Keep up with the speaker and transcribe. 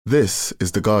This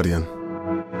is The Guardian.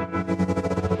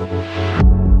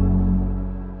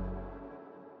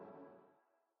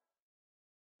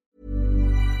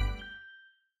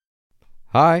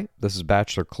 Hi, this is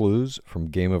Bachelor Clues from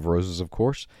Game of Roses, of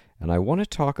course, and I want to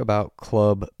talk about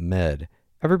Club Med.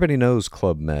 Everybody knows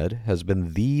Club Med has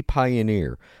been the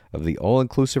pioneer of the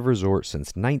all-inclusive resort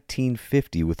since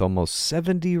 1950, with almost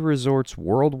 70 resorts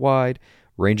worldwide,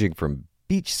 ranging from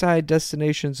beachside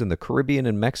destinations in the Caribbean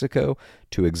and Mexico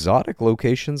to exotic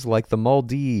locations like the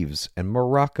Maldives and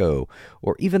Morocco,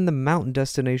 or even the mountain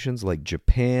destinations like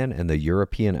Japan and the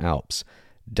European Alps.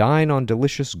 Dine on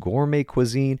delicious gourmet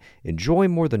cuisine, enjoy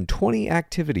more than 20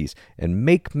 activities, and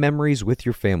make memories with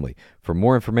your family. For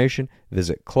more information,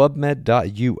 visit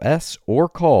clubmed.us or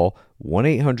call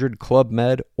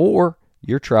 1-800-CLUB-MED or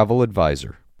your travel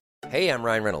advisor. Hey, I'm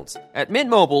Ryan Reynolds. At Mint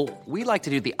Mobile, we like to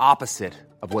do the opposite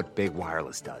of what Big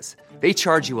Wireless does. They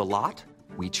charge you a lot,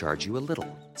 we charge you a little.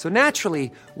 So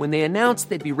naturally, when they announced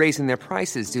they'd be raising their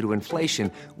prices due to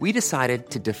inflation, we decided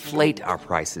to deflate our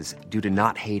prices due to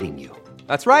not hating you.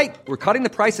 That's right. We're cutting the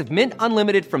price of Mint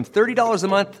Unlimited from $30 a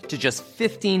month to just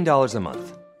 $15 a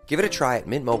month. Give it a try at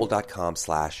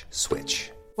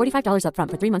mintmobile.com/switch. $45 up front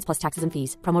for 3 months plus taxes and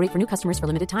fees. Promo rate for new customers for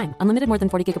limited time. Unlimited more than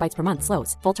 40 gigabytes per month.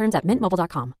 Slows full terms at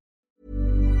mintmobile.com.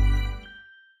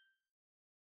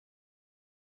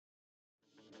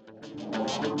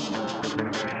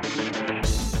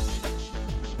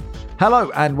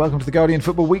 Hello and welcome to the Guardian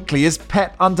Football Weekly. Is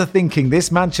Pep underthinking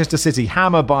this? Manchester City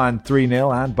hammer Bayern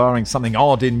 3-0 and barring something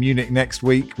odd in Munich next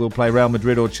week, we'll play Real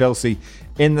Madrid or Chelsea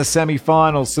in the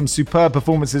semi-finals. Some superb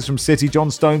performances from City.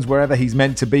 John Stones wherever he's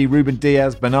meant to be. Ruben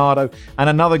Diaz, Bernardo, and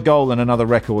another goal and another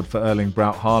record for Erling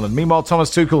Braut Haaland. Meanwhile,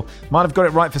 Thomas Tuchel might have got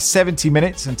it right for 70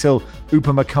 minutes until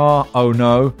Upamecano, oh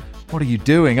no. What are you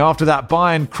doing? After that,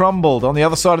 Bayern crumbled. On the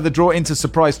other side of the draw, Inter's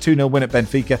surprise 2-0 win at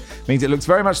Benfica means it looks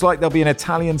very much like there'll be an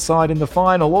Italian side in the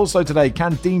final. Also today,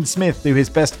 can Dean Smith do his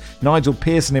best Nigel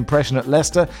Pearson impression at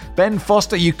Leicester? Ben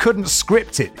Foster, you couldn't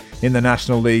script it in the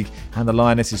National League. And the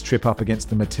Lionesses trip up against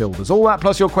the Matildas. All that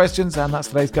plus your questions, and that's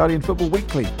today's Guardian Football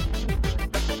Weekly.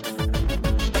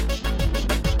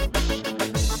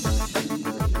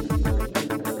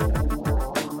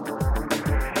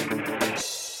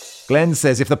 Glenn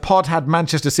says, if the pod had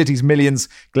Manchester City's millions,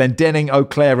 Glendenning,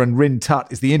 O'Clair and Rin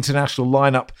Tut is the international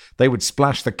lineup they would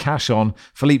splash the cash on.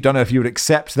 Philippe, don't know if you would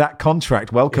accept that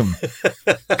contract. Welcome.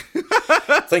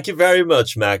 Thank you very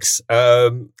much, Max.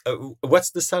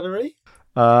 What's the salary?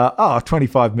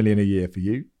 25 million a year for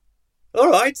you.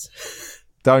 All right.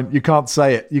 You can't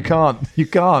say it. You can't.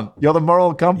 You're the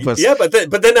moral compass. Yeah, but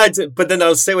then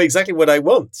I'll say exactly what I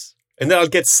want. And then I'll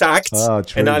get sacked,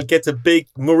 and I'll get a big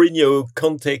Mourinho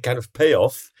Conte kind of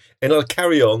payoff, and I'll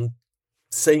carry on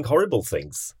saying horrible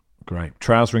things. Great.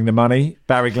 Trousering the money.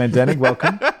 Barry Glendenning,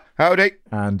 welcome. Howdy.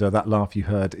 And that laugh you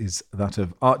heard is that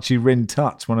of Archie Rin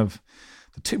Tut, one of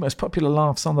the two most popular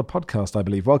laughs on the podcast, I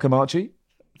believe. Welcome, Archie.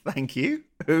 Thank you.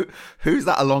 Who's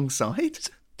that alongside?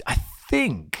 I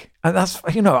think, and that's,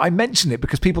 I mention it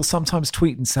because people sometimes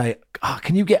tweet and say,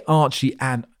 can you get Archie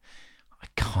and... I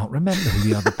can't remember who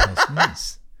the other person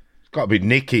is. It's got to be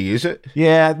Nicky, is it?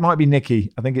 Yeah, it might be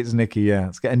Nicky. I think it's Nicky, yeah.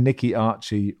 Let's get a Nicky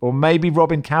Archie. Or maybe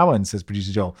Robin Cowan, says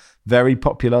producer Joel. Very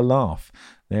popular laugh.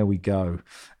 There we go.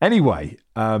 Anyway,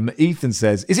 Ethan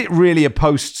says, is it really a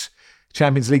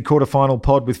post-Champions League quarter-final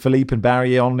pod with Philippe and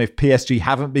Barry on if PSG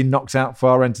haven't been knocked out for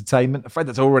our entertainment? I'm afraid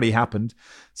that's already happened.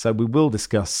 So we will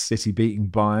discuss City beating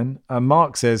Bayern.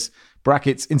 Mark says...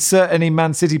 brackets, insert any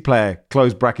Man City player,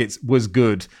 close brackets, was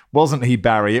good. Wasn't he,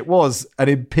 Barry? It was an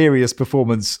imperious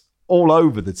performance all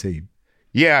over the team.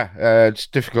 Yeah, it's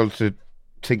difficult to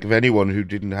think of anyone who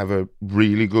didn't have a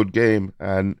really good game.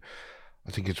 And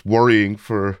I think it's worrying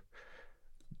for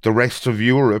the rest of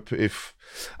Europe. I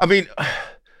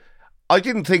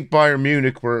didn't think Bayern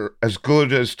Munich were as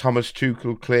good as Thomas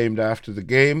Tuchel claimed after the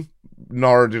game,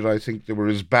 nor did I think they were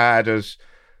as bad as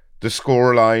the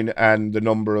scoreline and the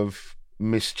number of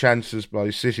missed chances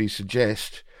by City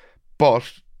suggest,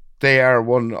 but they are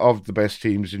one of the best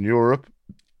teams in Europe.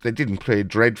 They didn't play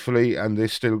dreadfully and they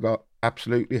still got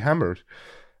absolutely hammered.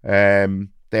 They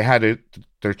had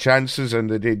their chances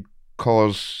and they did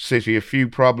cause City a few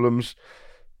problems,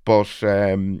 but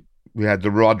we had the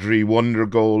Rodri wonder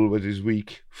goal with his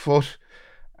weak foot,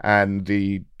 and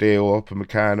the Deo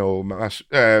Upamecano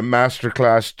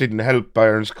masterclass didn't help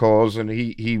Bayern's cause, and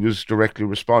he was directly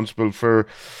responsible for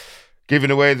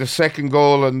giving away the second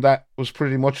goal, and that was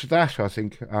pretty much that, I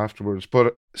think, afterwards.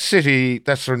 But City,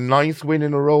 that's their 9th win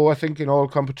in a row, I think, in all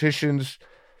competitions.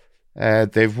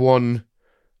 They've won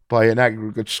by an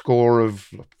aggregate score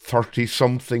of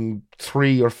 30-something,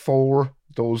 3 or 4,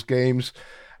 those games.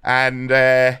 And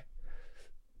they've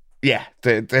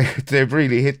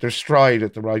really hit their stride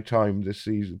at the right time this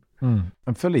season. And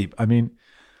Philippe, I mean,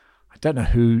 I don't know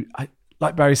who,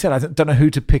 like Barry said, I don't know who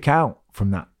to pick out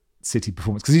from that City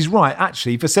performance, because he's right.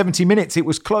 Actually, for 70 minutes it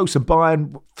was close, and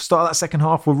Bayern start of that second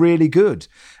half were really good.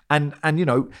 And you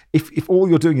know, if all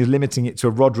you're doing is limiting it to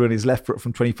a Rodri and his left foot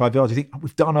from 25 yards, you think, oh,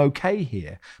 we've done okay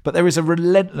here. But there is a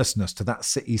relentlessness to that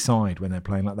City side when they're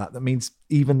playing like that. That means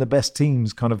even the best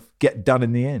teams kind of get done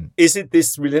in the end. Is it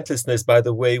this relentlessness, by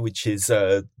the way, which is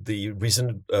the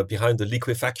reason behind the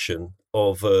liquefaction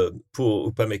of poor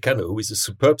Upamecano, who is a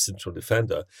superb central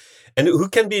defender and who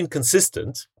can be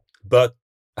inconsistent, but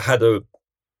had a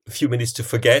few minutes to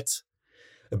forget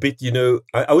a bit, you know.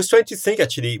 I was trying to think,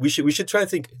 actually, we should try and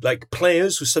think like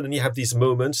players who suddenly have these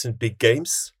moments in big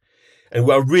games and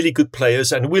who are really good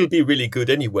players and will be really good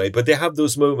anyway, but they have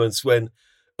those moments when,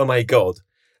 oh my God,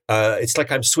 it's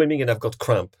like I'm swimming and I've got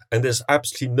cramp and there's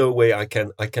absolutely no way I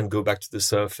can go back to the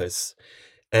surface.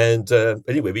 And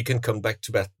anyway, we can come back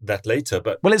to that later.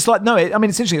 But well, it's like, no, I mean,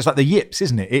 it's interesting. It's like the yips,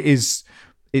 isn't it?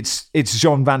 It's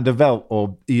John van der Velde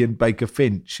or Ian Baker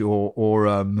Finch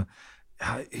or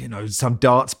you know, some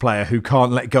darts player who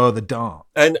can't let go of the dart.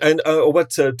 And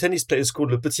what tennis players call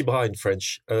le petit bras in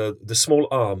French, the small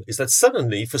arm, is that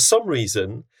suddenly, for some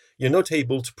reason, you're not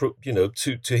able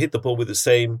to hit the ball with the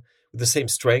same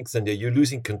strength, and you're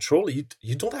losing control.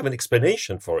 You don't have an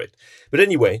explanation for it. But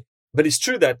anyway, but it's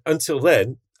true that until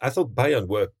then, I thought Bayern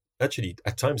were actually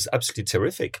at times absolutely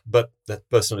terrific. But that's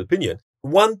personal opinion.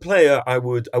 One player I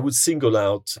would single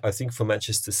out, I think, for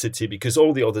Manchester City, because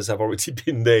all the others have already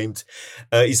been named,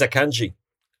 is Akanji.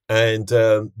 And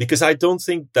because I don't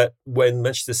think that when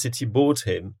Manchester City bought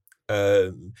him,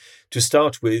 to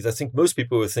start with, I think most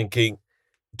people were thinking,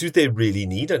 do they really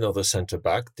need another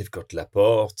centre-back? They've got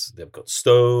Laporte, they've got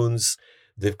Stones,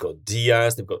 they've got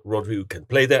Diaz, they've got Rodri who can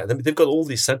play there. They've got all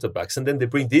these centre-backs, and then they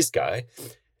bring this guy.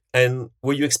 And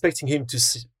were you expecting him to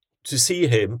see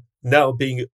him now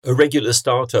being a regular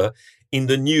starter in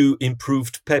the new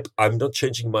improved Pep, I'm not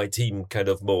changing my team kind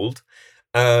of mold?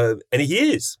 And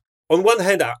he is. On one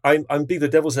hand, I'm being the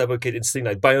devil's advocate in saying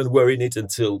that Bayern were in it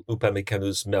until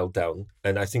Upamecano's meltdown,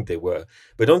 and I think they were.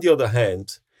 But on the other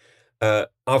hand,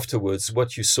 afterwards,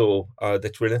 what you saw,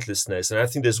 that relentlessness, and I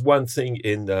think there's one thing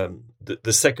in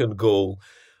the second goal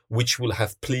which will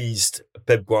have pleased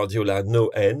Pep Guardiola no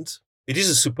end. It is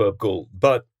a superb goal,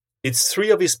 but it's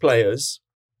three of his players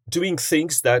doing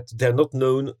things that they're not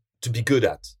known to be good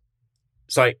at.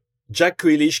 It's like Jack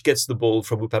Grealish gets the ball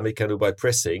from Upamecano by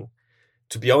pressing.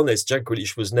 To be honest, Jack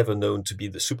Grealish was never known to be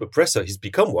the super presser. He's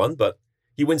become one, but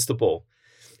he wins the ball.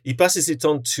 He passes it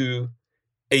on to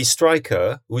a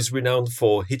striker who is renowned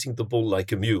for hitting the ball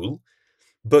like a mule,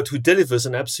 but who delivers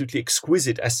an absolutely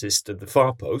exquisite assist at the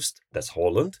far post. That's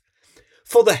Haaland.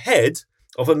 For the head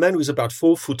of a man who's about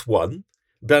 4'1",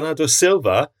 Bernardo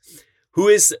Silva, who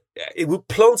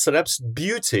plants an absolute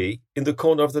beauty in the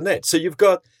corner of the net. So you've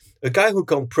got a guy who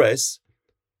can't press,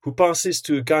 who passes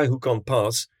to a guy who can't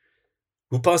pass,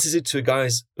 who passes it to a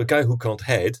guy who can't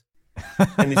head,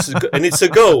 and it's a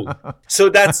goal. So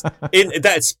that's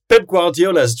Pep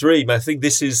Guardiola's dream. I think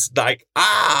this is like,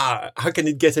 how can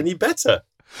it get any better?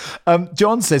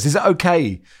 John says, is it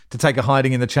okay to take a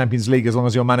hiding in the Champions League as long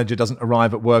as your manager doesn't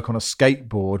arrive at work on a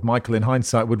skateboard? Michael, in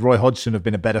hindsight, would Roy Hodgson have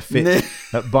been a better fit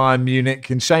at Bayern Munich?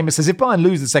 And Seamus says, if Bayern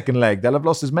lose the second leg, they'll have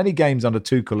lost as many games under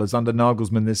Tuchel as under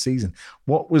Nagelsmann this season.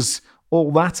 What was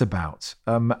all that about?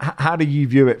 How do you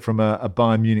view it from a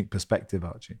Bayern Munich perspective,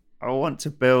 Archie? I want to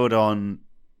build on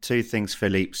two things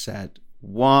Philippe said.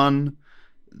 One,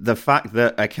 the fact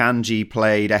that Akanji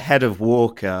played ahead of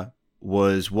Walker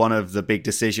was one of the big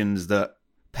decisions that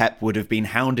Pep would have been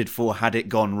hounded for had it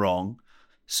gone wrong.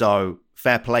 So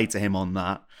fair play to him on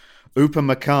that.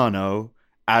 Upamecano,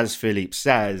 as Philippe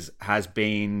says, has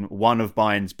been one of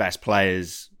Bayern's best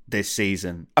players this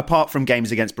season, apart from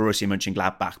games against Borussia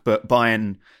Mönchengladbach. But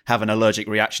Bayern have an allergic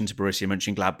reaction to Borussia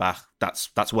Mönchengladbach.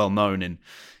 That's well known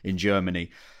in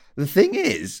Germany. The thing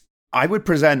is, I would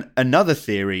present another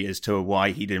theory as to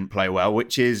why he didn't play well,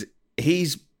 which is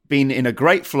he's been in a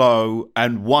great flow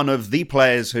and one of the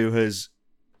players who has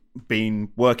been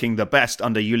working the best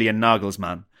under Julian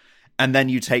Nagelsmann. And then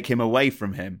you take him away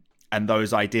from him and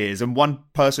those ideas. And one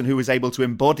person who was able to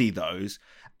embody those.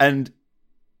 And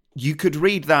you could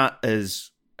read that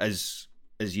as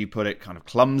you put it, kind of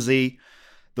clumsy.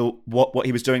 What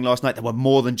he was doing last night, there were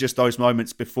more than just those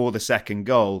moments before the second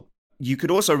goal. You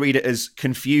could also read it as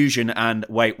confusion and,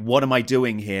 wait, what am I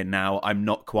doing here now? I'm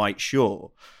not quite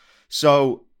sure.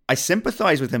 So I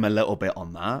sympathise with him a little bit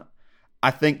on that. I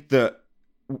think that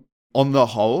On the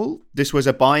whole, this was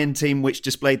a Bayern team which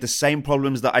displayed the same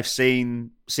problems that I've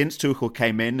seen since Tuchel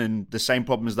came in and the same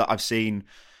problems that I've seen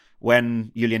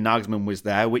when Julian Nagelsmann was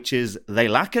there, which is they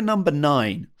lack a number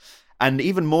 9. And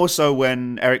even more so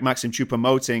when Eric Maxim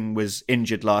Choupo-Moting was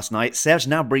injured last night. Serge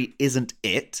Gnabry isn't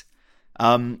it.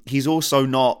 He's also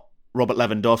not Robert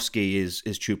Lewandowski is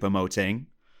Choupo-Moting.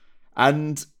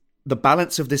 And the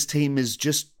balance of this team is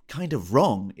just kind of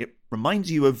wrong. It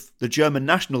reminds you of the German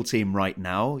national team right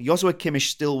now. Joshua Kimmich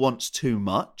still wants too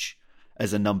much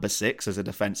as a number 6, as a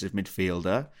defensive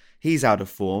midfielder. He's out of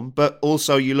form. But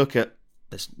also you look at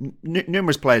there's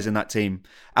numerous players in that team.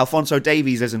 Alphonso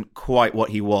Davies isn't quite what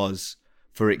he was,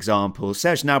 for example.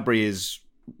 Serge Gnabry is...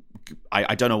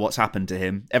 I don't know what's happened to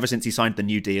him ever since he signed the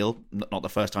new deal. Not the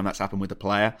first time that's happened with a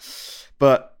player.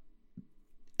 But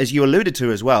as you alluded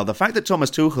to as well, the fact that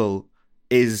Thomas Tuchel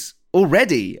is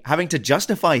already having to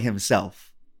justify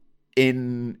himself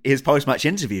in his post-match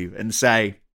interview and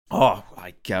say,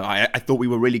 I thought we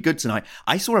were really good tonight.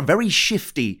 I saw a very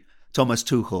shifty Thomas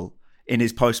Tuchel in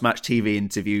his post-match TV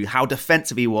interview, how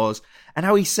defensive he was, and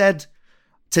how he said,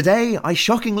 "Today, I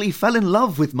shockingly fell in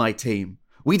love with my team.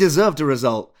 We deserved a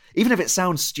result. Even if it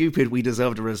sounds stupid, we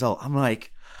deserved a result." I'm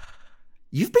like,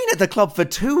 you've been at the club for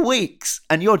 2 weeks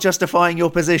and you're justifying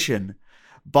your position.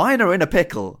 Bayern are in a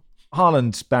pickle.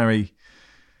 Haaland, Barry,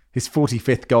 his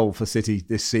 45th goal for City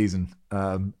this season,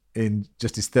 in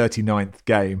just his 39th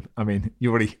game. I mean, you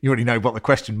already know what the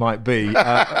question might be.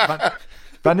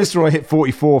 Van Nistelrooy hit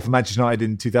 44 for Manchester United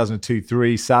in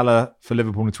 2002-03. Salah for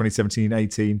Liverpool in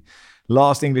 2017-18.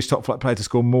 Last English top-flight player to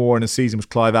score more in a season was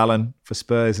Clive Allen for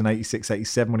Spurs in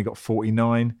 86-87 when he got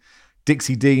 49.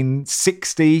 Dixie Dean,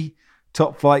 60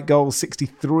 top-flight goals,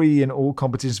 63 in all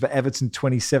competitions for Everton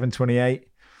 27-28.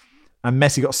 And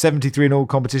Messi got 73 in all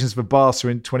competitions for Barca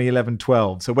in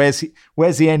 2011-12. So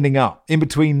where's he ending up? In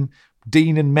between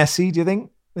Dean and Messi, do you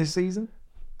think, this season?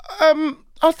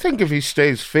 I think if he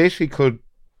stays fit, he could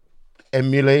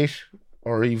emulate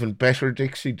or even better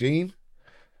Dixie Dean.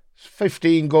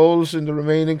 15 goals in the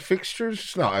remaining fixtures.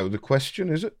 It's not out of the question,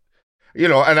 is it? You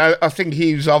know, and I think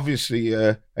he's obviously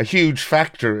a huge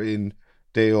factor in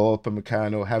Deo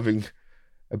Upamecano having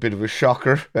a bit of a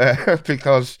shocker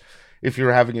because if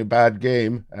you're having a bad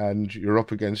game and you're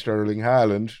up against Erling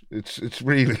Haaland, it's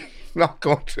really not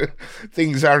going to...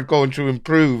 Things aren't going to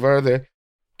improve, are they?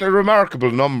 They're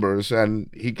remarkable numbers, and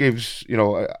he gives, you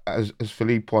know, as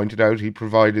Philippe pointed out, he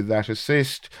provided that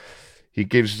assist. He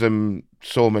gives them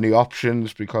so many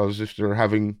options because if they're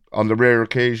having, on the rare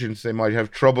occasions, they might have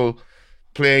trouble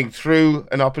playing through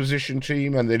an opposition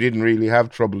team, and they didn't really have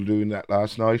trouble doing that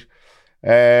last night.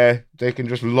 They can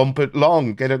just lump it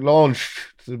long, get it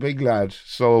launched to the big lad.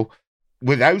 So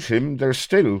without him, they're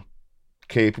still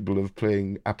capable of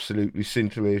playing absolutely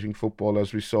scintillating football,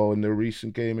 as we saw in their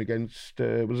recent game against,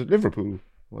 was it Liverpool,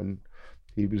 when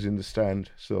he was in the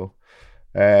stand. So,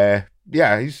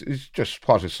 he's just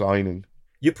what a signing.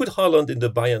 You put Haaland in the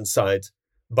Bayern side,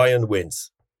 Bayern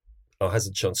wins, or has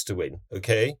a chance to win,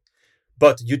 okay?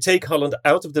 But you take Haaland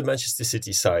out of the Manchester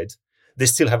City side, they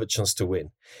still have a chance to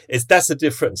win. That's the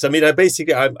difference. I mean,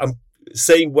 I'm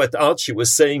saying what Archie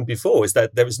was saying before, is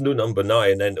that there is no number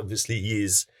 9, and obviously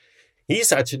he's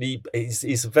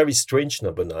a very strange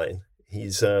number 9.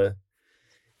 He's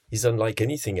unlike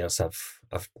anything else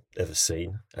I've ever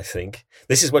seen, I think.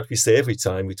 This is what we say every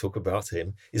time we talk about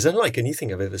him. He's unlike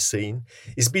anything I've ever seen.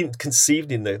 He's been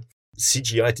conceived in the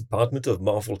CGI department of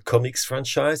Marvel Comics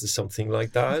franchise or something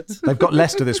like that. They've got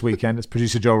Leicester this weekend, as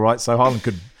producer Joel writes, so Haaland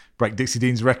could break Dixie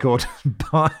Dean's record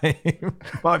by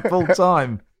full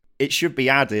time. It should be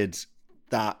added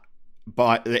that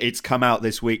it's come out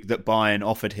this week that Bayern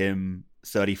offered him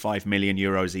 35 million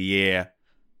euros a year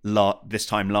this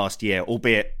time last year,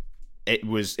 albeit it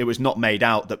was not made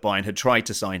out that Bayern had tried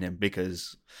to sign him,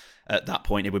 because at that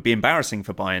point it would be embarrassing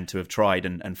for Bayern to have tried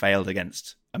and failed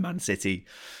against a Man City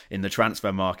in the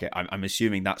transfer market. I'm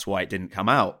assuming that's why it didn't come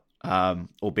out,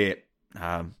 albeit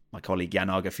my colleague Jan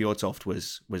Arge Fjortoft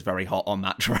was very hot on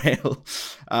that trail.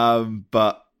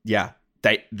 But yeah,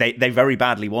 they very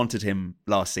badly wanted him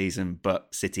last season,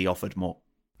 but City offered more.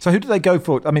 So who do they go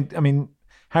for? I mean,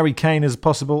 Harry Kane is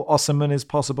possible. Osimhen is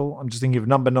possible. I'm just thinking of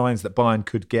number 9s that Bayern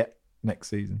could get next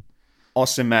season.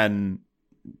 Osimhen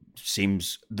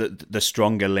seems the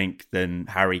stronger link than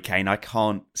Harry Kane. I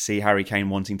can't see Harry Kane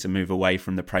wanting to move away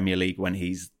from the Premier League when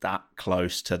he's that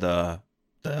close to the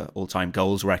all-time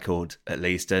goals record, at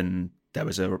least. And there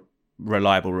was a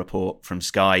reliable report from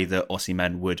Sky that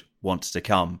Osimhen would want to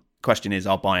come. Question is,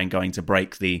 are Bayern going to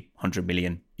break the €100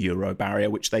 million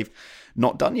barrier, which they've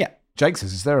not done yet? Jake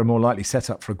says, is there a more likely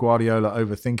setup for Guardiola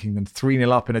overthinking than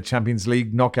 3-0 up in a Champions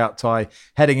League knockout tie,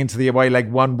 heading into the away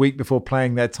leg 1 week before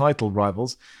playing their title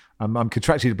rivals? I'm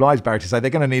contractually obliged, Barry, to say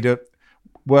they're going to need a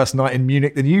worse night in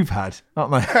Munich than you've had,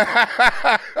 aren't they?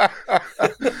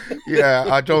 Yeah,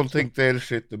 I don't think they'll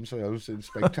shit themselves in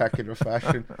spectacular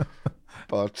fashion.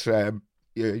 But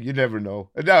you never know.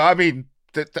 No, I mean,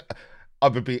 I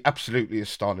would be absolutely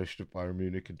astonished if Bayern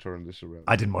Munich can turn this around.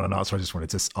 I didn't want an answer. I just wanted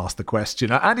to ask the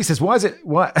question. Andy says, why is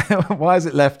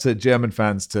it left to German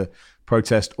fans to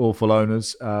protest awful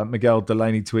owners? Miguel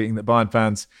Delaney tweeting that Bayern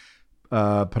fans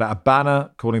put out a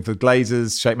banner calling for the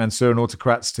Glazers, Sheikh Mansour and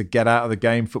autocrats to get out of the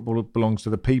game. Football belongs to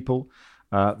the people.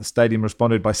 The stadium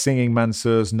responded by singing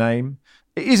Mansour's name.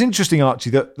 It is interesting,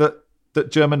 Archie, that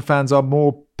German fans are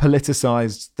more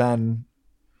politicised than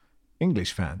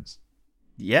English fans.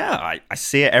 Yeah, I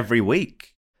see it every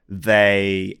week.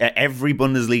 Every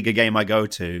Bundesliga game I go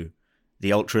to,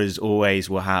 the Ultras always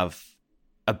will have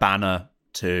a banner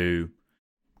to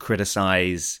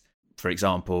criticise. For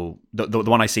example, the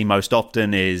one I see most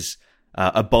often is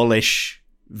abolish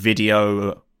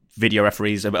video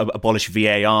referees, abolish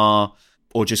VAR,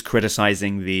 or just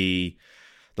criticising the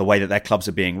way that their clubs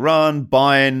are being run.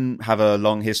 Bayern have a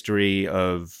long history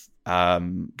of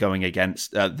going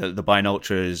against the Bayern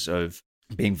Ultras, of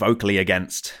being vocally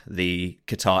against the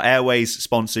Qatar Airways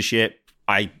sponsorship.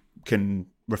 I can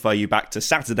refer you back to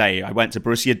Saturday. I went to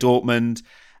Borussia Dortmund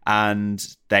and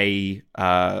they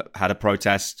had a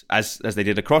protest, as they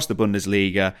did across the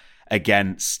Bundesliga,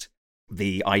 against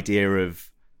the idea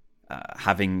of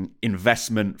having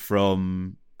investment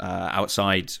from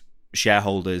outside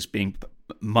shareholders,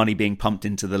 money being pumped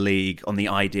into the league on the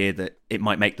idea that it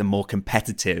might make them more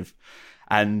competitive.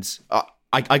 And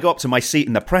I go up to my seat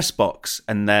in the press box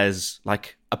and there's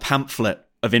like a pamphlet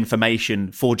of information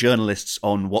for journalists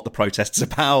on what the protest is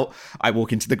about. I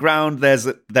walk into the ground, there's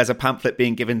a pamphlet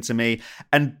being given to me.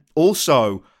 And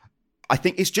also, I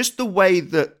think it's just the way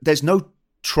that there's no,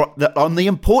 that on the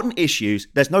important issues,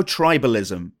 there's no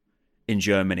tribalism in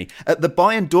Germany. At the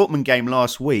Bayern Dortmund game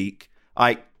last week,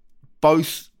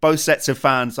 both sets of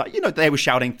fans, they were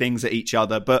shouting things at each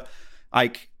other, but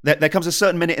there comes a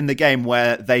certain minute in the game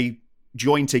where they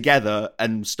join together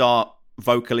and start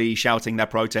vocally shouting their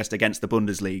protest against the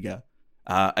Bundesliga,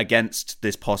 against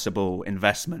this possible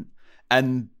investment.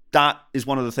 And that is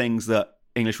one of the things that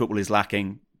English football is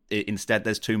lacking. Instead,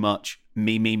 there's too much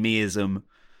me-ism,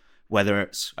 whether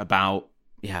it's about,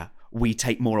 we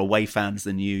take more away fans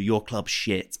than you, your club's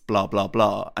shit, blah, blah,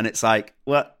 blah. And it's like,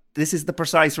 well, this is the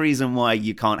precise reason why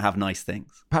you can't have nice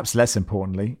things. Perhaps less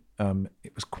importantly,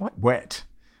 it was quite wet,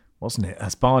 wasn't it?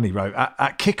 As Barney wrote,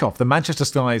 at kickoff, the Manchester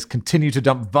skies continued to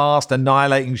dump vast,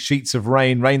 annihilating sheets of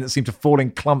rain that seemed to fall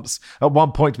in clumps, at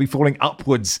one point to be falling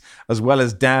upwards as well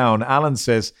as down. Alan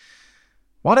says,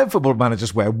 why don't football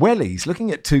managers wear wellies?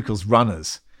 Looking at Tuchel's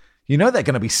runners, they're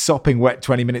going to be sopping wet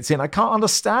 20 minutes in. I can't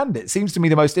understand it. Seems to me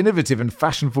the most innovative and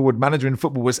fashion-forward manager in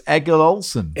football was Egil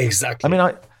Olsen. Exactly.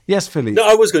 Yes, Philly. No,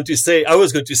 I was going to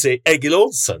say Egil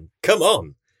Olsen. Come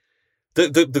on.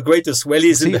 The greatest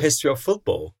wellies in the history of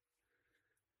football.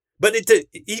 But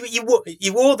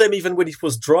he wore them even when it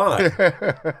was dry.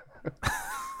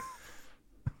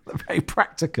 Very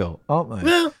practical, aren't they?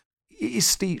 Well, is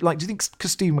Steve, do you think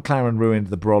because Steve McLaren ruined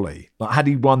the Brolly, had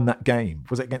he won that game,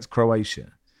 was it against Croatia?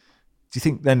 Do you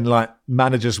think then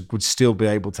managers would still be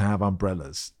able to have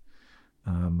umbrellas?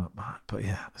 But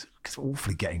yeah, it's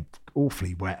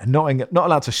awfully wet and not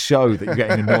allowed to show that you're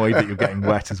getting annoyed that you're getting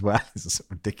wet as well. It's a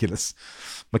ridiculous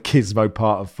machismo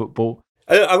part of football.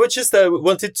 I would just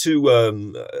wanted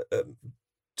to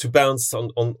bounce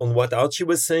on what Archie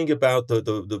was saying about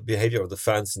the behavior of the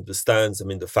fans in the stands. I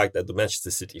mean, the fact that the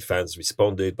Manchester City fans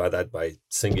responded by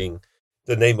singing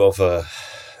the name of a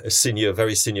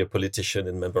very senior politician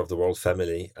and member of the royal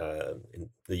family in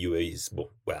the UAE is,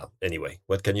 well, anyway,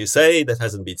 what can you say? That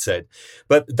hasn't been said.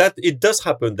 But that it does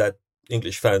happen that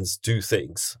English fans do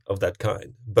things of that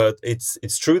kind. But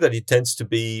it's true that it tends to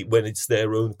be when it's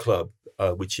their own club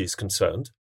which is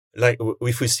concerned. Like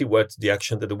if we see what the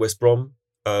action that the West Brom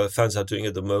fans are doing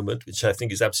at the moment, which I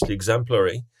think is absolutely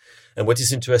exemplary. And what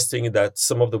is interesting is that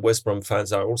some of the West Brom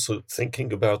fans are also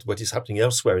thinking about what is happening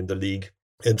elsewhere in the league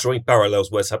and drawing parallels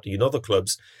with what's happening in other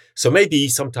clubs. So maybe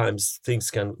sometimes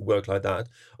things can work like that.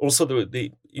 Also,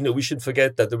 we shouldn't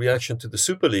forget that the reaction to the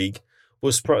Super League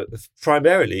was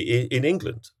primarily in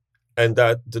England, and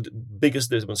that the biggest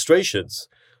demonstrations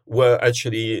were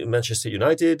actually Manchester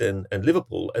United and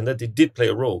Liverpool, and that it did play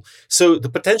a role. So the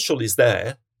potential is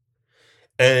there.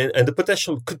 And the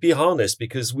potential could be harnessed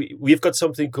because we've got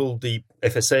something called the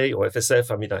FSA or FSF.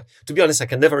 I mean, to be honest, I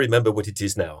can never remember what it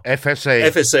is now.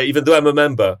 FSA, even though I'm a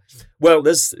member. Well,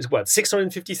 there's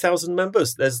 650,000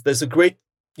 members. There's a great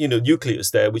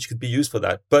nucleus there which could be used for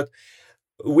that. But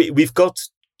we've got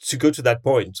to go to that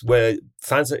point where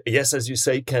fans, yes, as you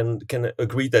say, can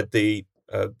agree that they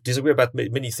disagree about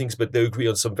many things, but they agree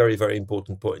on some very, very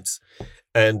important points,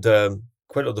 and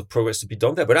quite a lot of progress to be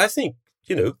done there. But I think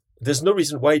there's no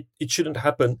reason why it shouldn't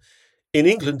happen in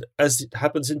England as it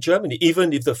happens in Germany,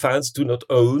 even if the fans do not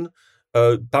own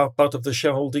part of the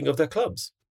shareholding of their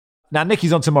clubs. Now,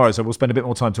 Nicky's on tomorrow, so we'll spend a bit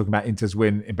more time talking about Inter's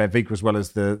win in Benfica as well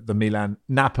as the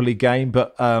Milan-Napoli game.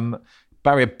 But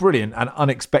Barry, a brilliant and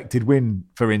unexpected win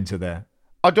for Inter there.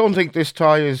 I don't think this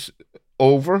tie is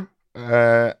over,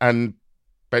 and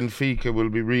Benfica will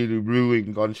be really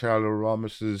ruining Gonçalo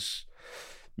Ramos's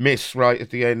miss right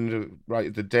at the end, right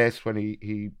at the death when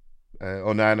he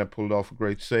Onana pulled off a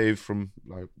great save from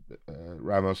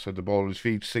Ramos had the ball at his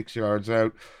feet 6 yards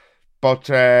out. But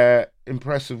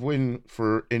impressive win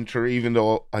for Inter, even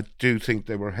though I do think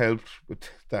they were helped with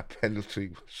that penalty.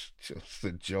 It was just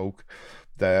a joke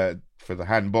for the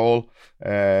handball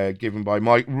given by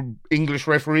English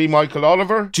referee Michael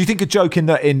Oliver. Do you think a joke in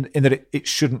that it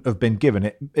shouldn't have been given?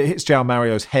 It hits João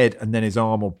Mario's head and then his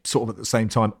arm, or sort of at the same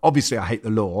time. Obviously, I hate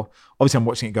the law. Obviously, I'm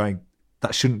watching it going,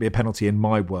 that shouldn't be a penalty in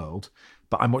my world.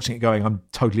 But I'm watching it going, I'm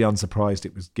totally unsurprised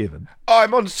it was given.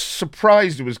 I'm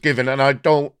unsurprised it was given, and I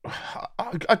don't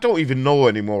even know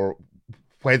anymore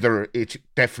whether it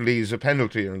definitely is a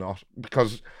penalty or not,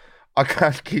 because I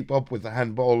can't keep up with the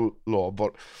handball law.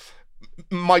 But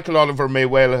Michael Oliver may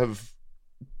well have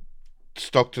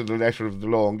stuck to the letter of the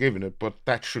law and given it, but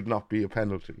that should not be a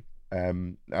penalty.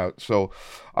 So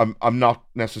I'm not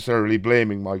necessarily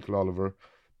blaming Michael Oliver,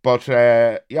 but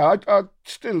I'd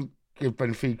still give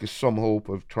Benfica some hope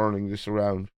of turning this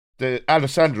around. The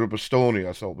Alessandro Bastoni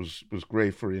I thought was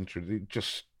great for Inter.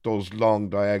 Just those long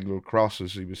diagonal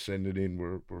crosses he was sending in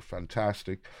were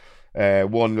fantastic.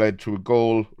 One led to a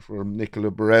goal from Nicola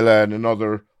Barella, and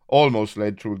another almost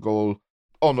led to a goal,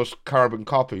 almost carbon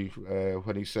copy,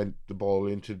 when he sent the ball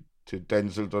into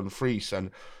Denzel Dumfries. And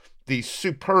the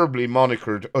superbly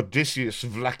monikered Odysseus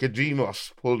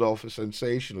Vlachodimos pulled off a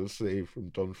sensational save from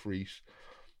Dumfries.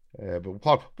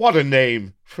 But what a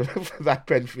name for that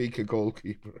Benfica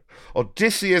goalkeeper.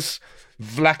 Odysseus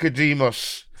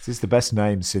Vlachodimos. This is the best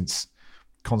name since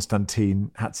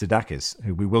Konstantin Hatzidakis,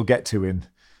 who we will get to in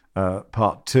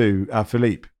part two.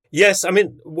 Philippe. Yes, I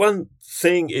mean, one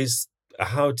thing is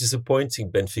how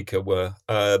disappointing Benfica were,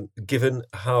 given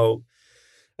how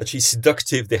actually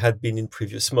seductive they had been in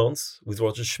previous months with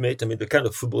Roger Schmidt. I mean, the kind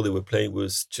of football they were playing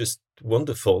was just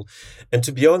wonderful. And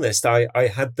to be honest, I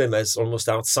had them as almost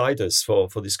outsiders for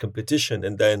this competition.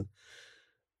 And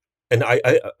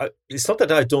I it's not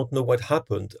that I don't know what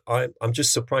happened. I'm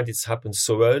just surprised it's happened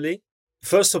so early.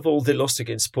 First of all, they lost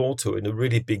against Porto in a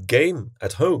really big game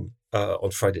at home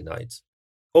on Friday night.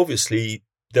 Obviously,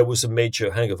 there was a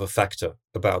major hangover factor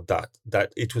about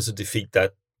that it was a defeat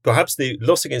that perhaps they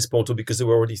lost against Porto because they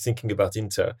were already thinking about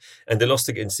Inter, and they lost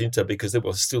against Inter because they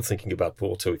were still thinking about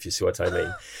Porto, if you see what I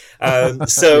mean.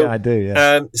 Yeah, I do,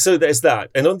 yeah. So there's that.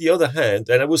 And on the other hand,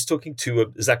 and I was talking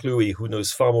to Zach Louis, who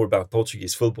knows far more about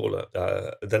Portuguese football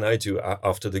than I do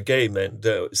after the game, and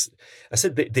I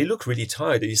said, they look really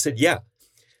tired. And he said, yeah,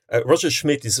 Roger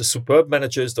Schmidt is a superb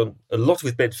manager, has done a lot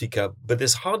with Benfica, but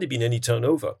there's hardly been any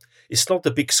turnover. It's not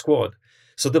the big squad.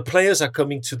 So the players are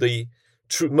coming to the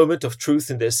moment of truth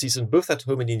in their season, both at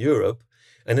home and in Europe,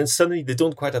 and then suddenly they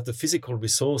don't quite have the physical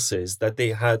resources that they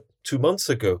had 2 months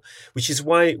ago, which is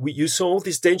why you saw all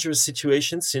these dangerous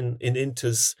situations in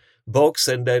Inter's box,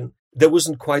 and then there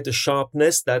wasn't quite the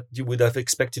sharpness that you would have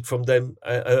expected from them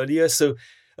earlier. So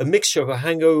a mixture of a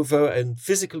hangover and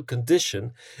physical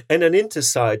condition, and an Inter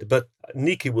side, but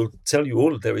Nicky will tell you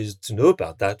all there is to know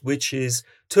about that, which is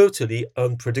totally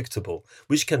unpredictable,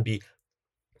 which can be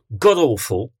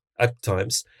god-awful at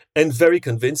times, and very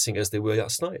convincing as they were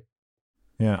last night.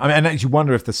 Yeah, I mean, and you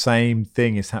wonder if the same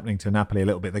thing is happening to Napoli a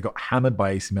little bit. They got hammered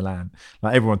by AC Milan.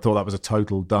 Like, everyone thought that was a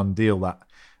total done deal,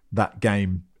 that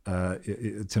game,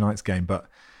 tonight's game, but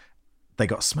they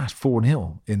got smashed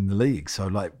 4-0 in the league. So,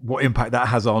 like, what impact that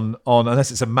has on unless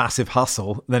it's a massive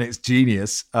hustle, then it's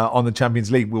genius on the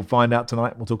Champions League. We'll find out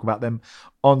tonight. We'll talk about them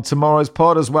on tomorrow's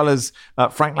pod, as well as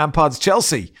Frank Lampard's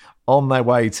Chelsea on their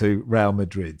way to Real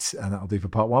Madrid. And that'll do for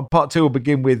part one. Part two will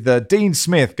begin with Dean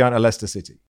Smith going to Leicester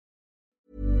City.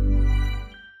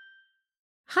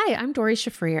 Hi, I'm Dori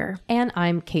Shafrir. And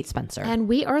I'm Kate Spencer. And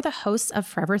we are the hosts of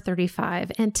Forever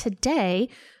 35. And today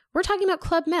We're talking about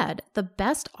Club Med, the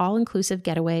best all-inclusive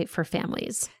getaway for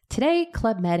families. Today,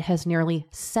 Club Med has nearly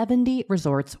 70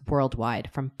 resorts worldwide,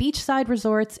 from beachside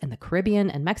resorts in the Caribbean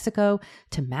and Mexico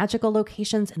to magical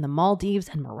locations in the Maldives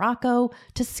and Morocco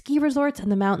to ski resorts in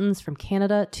the mountains from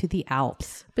Canada to the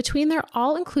Alps. Between their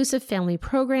all-inclusive family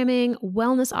programming,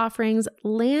 wellness offerings,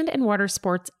 land and water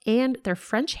sports, and their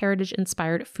French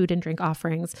heritage-inspired food and drink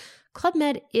offerings, Club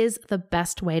Med is the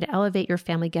best way to elevate your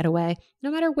family getaway, no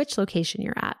matter which location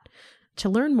you're at. To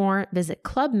learn more, visit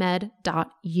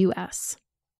clubmed.us.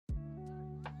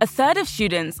 A third of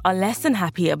students are less than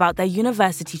happy about their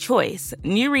university choice,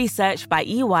 new research by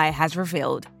EY has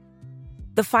revealed.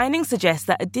 The findings suggest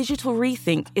that a digital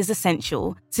rethink is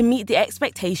essential to meet the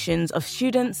expectations of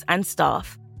students and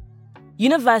staff.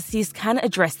 Universities can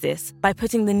address this by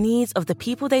putting the needs of the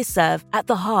people they serve at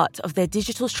the heart of their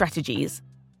digital strategies.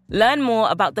 Learn more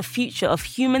about the future of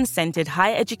human-centered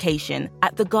higher education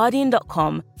at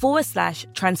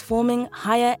theguardian.com/transforming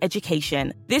higher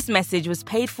education. This message was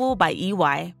paid for by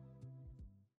EY.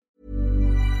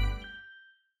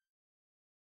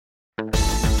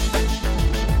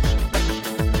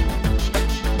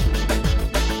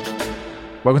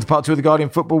 Welcome to part 2 of the Guardian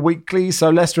Football Weekly. So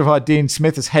Leicester have hired Dean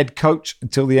Smith as head coach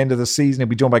until the end of the season. He'll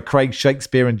be joined by Craig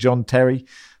Shakespeare and John Terry.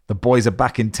 The boys are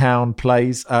back in town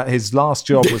plays. His last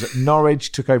job was at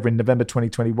Norwich, took over in November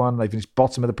 2021. They finished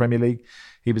bottom of the Premier League.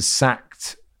 He was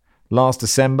sacked last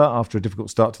December after a difficult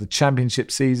start to the Championship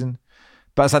season,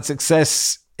 but has had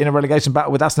success in a relegation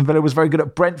battle with Aston Villa, was very good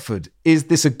at Brentford. Is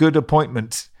this a good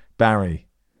appointment, Barry?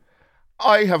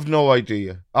 I have no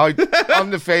idea.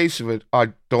 On the face of it, I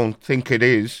don't think it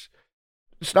is.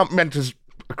 It's not meant as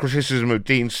a criticism of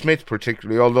Dean Smith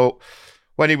particularly, although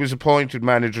when he was appointed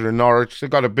manager in Norwich, they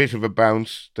got a bit of a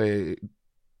bounce. They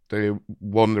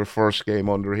won their first game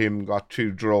under him, got 2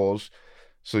 draws.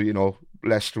 So,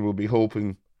 Leicester will be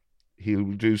hoping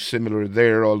he'll do similar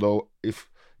there, although if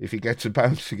he gets a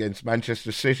bounce against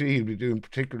Manchester City, he'll be doing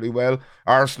particularly well.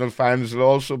 Arsenal fans will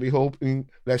also be hoping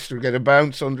Leicester get a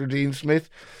bounce under Dean Smith.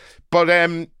 But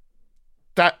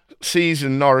that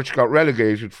season, Norwich got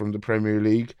relegated from the Premier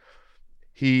League.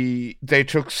 They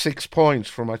took 6 points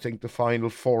from, I think, the final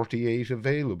 48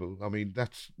 available. I mean,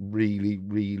 that's really,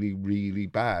 really, really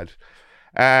bad.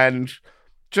 And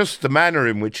just the manner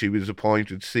in which he was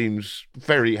appointed seems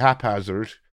very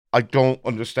haphazard. I don't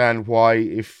understand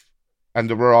why, and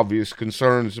there were obvious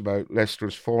concerns about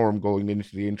Leicester's form going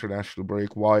into the international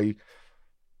break, why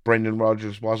Brendan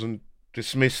Rodgers wasn't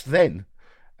dismissed then.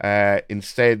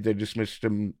 Instead, they dismissed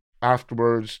him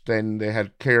afterwards. Then they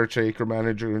had caretaker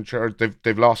manager in charge.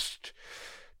 They've lost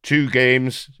 2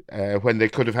 games when they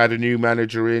could have had a new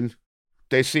manager in.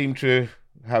 They seem to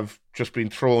have just been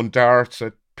throwing darts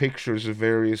at pictures of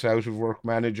various out-of-work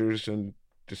managers and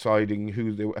deciding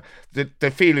who they were. The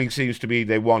feeling seems to be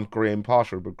they want Graham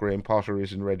Potter, but Graham Potter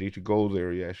isn't ready to go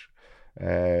there yet.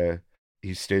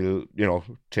 He's still,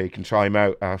 taking time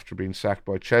out after being sacked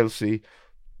by Chelsea.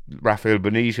 Rafael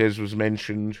Benitez was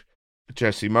mentioned.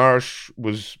 Jesse Marsh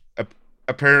was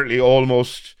apparently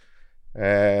almost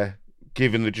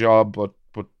given the job, but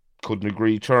couldn't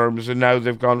agree terms, and now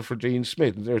they've gone for Dean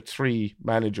Smith. There are 3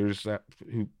 managers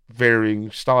who varying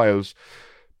styles,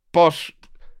 but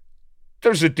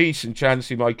there's a decent chance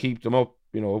he might keep them up.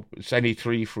 It's any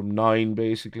 3 from 9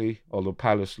 basically. Although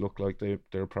Palace look like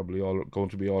they're probably all going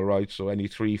to be all right, so any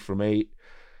 3 from 8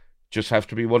 just have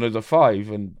to be one of the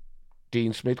 5, and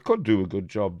Dean Smith could do a good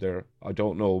job there. I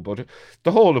don't know, but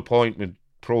the whole appointment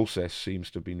process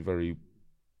seems to have been very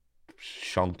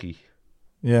shonky.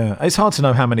 Yeah, it's hard to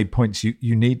know how many points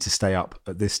you need to stay up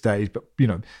at this stage, but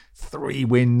 3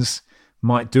 wins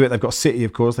might do it. They've got City,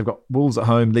 of course. They've got Wolves at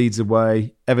home, Leeds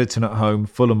away, Everton at home,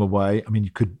 Fulham away. I mean,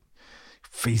 you could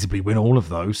feasibly win all of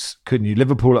those, couldn't you?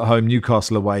 Liverpool at home,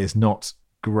 Newcastle away is not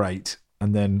great.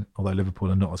 And then, although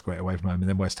Liverpool are not as great away from home, and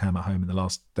then West Ham at home in the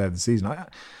last day of the season. I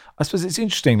suppose it's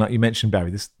interesting, like you mentioned,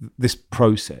 Barry, this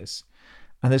process.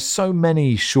 And there's so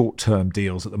many short-term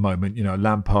deals at the moment,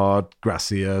 Lampard,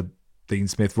 Gracia, Dean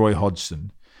Smith, Roy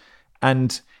Hodgson.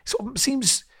 And it sort of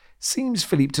seems,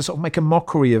 Philippe, to sort of make a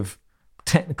mockery of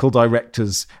technical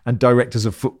directors and directors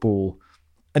of football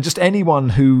and just anyone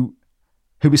who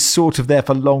is sort of there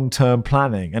for long-term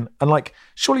planning. And like,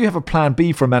 surely you have a plan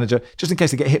B for a manager just in case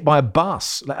they get hit by a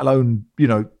bus, let alone,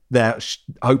 they're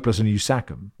hopeless and you sack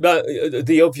them. But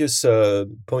the obvious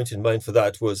point in mind for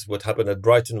that was what happened at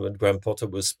Brighton when Graham Potter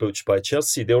was poached by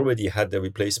Chelsea. They already had their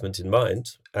replacement in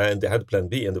mind, and they had a plan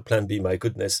B, and the plan B, my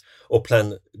goodness, or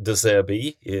plan de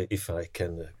Zerbi, if I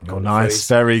can. Oh, nice,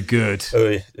 very good.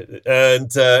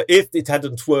 And if it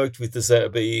hadn't worked with de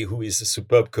Zerbi, who is a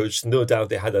superb coach, no doubt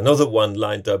they had another one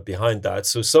lined up behind that.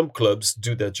 So some clubs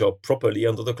do their job properly,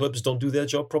 and other clubs don't do their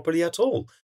job properly at all.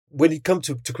 When it comes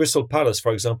to Crystal Palace,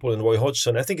 for example, and Roy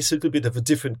Hodgson, I think it's a little bit of a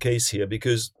different case here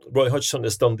because Roy Hodgson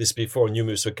has done this before on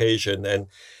numerous occasions, and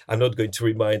I'm not going to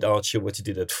remind Archie what he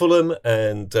did at Fulham.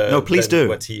 And no, please do.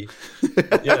 What he,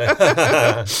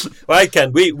 yeah. Well, I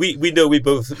can. We know we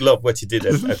both love what he did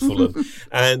at Fulham,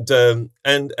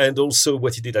 and also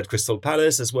what he did at Crystal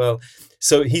Palace as well.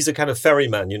 So he's a kind of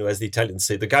ferryman, as the Italians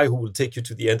say, the guy who will take you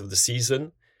to the end of the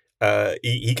season.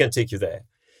 He can take you there.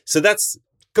 So that's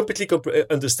completely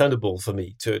understandable for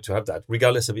me to have that,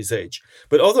 regardless of his age.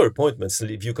 But other appointments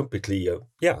leave you completely,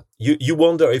 you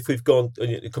wonder if we've gone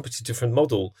a completely different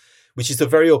model, which is the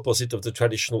very opposite of the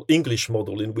traditional English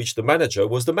model in which the manager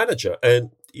was the manager.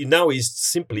 And now he's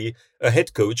simply a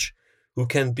head coach who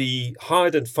can be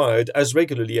hired and fired as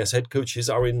regularly as head coaches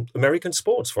are in American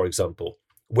sports, for example,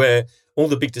 where all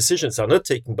the big decisions are not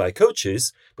taken by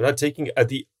coaches, but are taken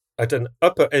at an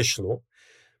upper echelon.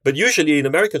 But usually in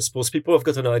American sports, people have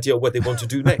got an idea of what they want to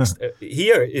do next.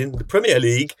 Here in the Premier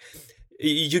League,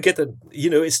 you get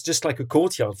it's just like a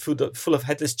courtyard full of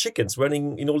headless chickens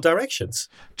running in all directions.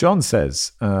 John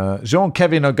says,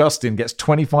 Jean-Kevin Augustin gets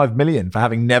 25 million for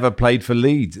having never played for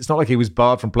Leeds. It's not like he was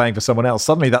barred from playing for someone else.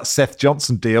 Suddenly that Seth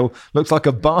Johnson deal looks like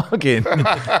a bargain,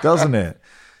 doesn't it?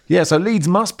 Yeah, so Leeds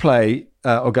must pay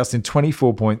Augustin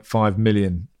 £24.5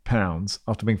 million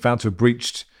after being found to have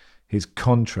breached his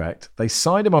contract. They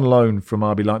signed him on loan from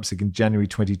RB Leipzig in January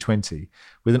 2020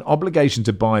 with an obligation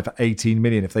to buy for 18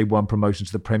 million if they won promotion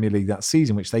to the Premier League that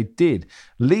season, which they did.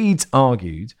 Leeds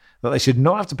argued that they should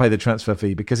not have to pay the transfer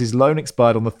fee because his loan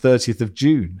expired on the 30th of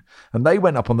June, and they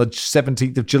went up on the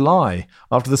 17th of July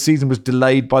after the season was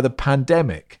delayed by the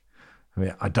pandemic. I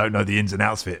mean, I don't know the ins and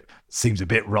outs of it. Seems a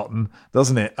bit rotten,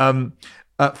 doesn't it?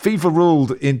 FIFA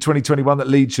ruled in 2021 that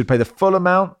Leeds should pay the full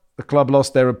amount. The club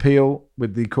lost their appeal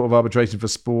with the Court of Arbitration for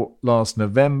Sport last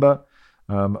November.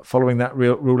 Following that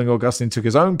ruling, Augustin took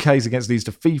his own case against Leeds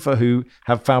to FIFA, who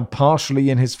have found partially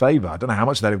in his favour. I don't know how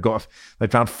much they've got. They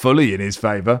found fully in his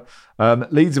favour.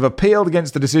 Leeds have appealed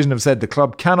against the decision, have said the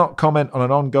club cannot comment on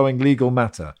an ongoing legal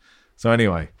matter. So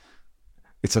anyway,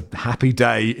 it's a happy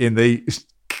day in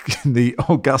the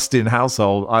Augustin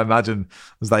household, I imagine,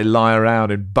 as they lie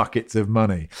around in buckets of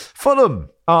money. Fulham,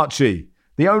 Archie.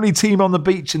 The only team on the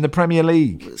beach in the Premier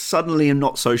League. Suddenly I'm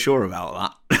not so sure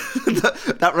about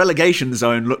that. That relegation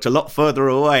zone looked a lot further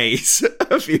away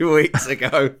a few weeks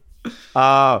ago.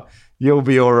 You'll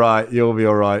be all right. You'll be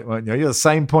all right, won't you? You're the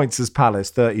same points as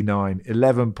Palace, 39,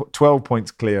 12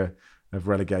 points clear of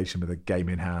relegation with a game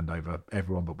in hand over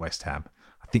everyone but West Ham.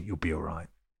 I think you'll be all right.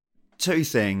 Two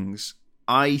things.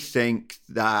 I think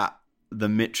that the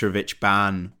Mitrovic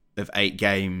ban of 8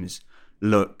 games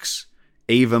looks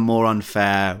even more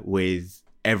unfair with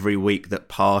every week that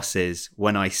passes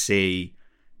when I see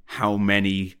how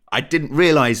many... I didn't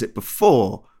realise it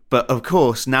before, but of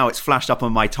course now it's flashed up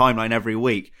on my timeline every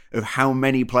week of how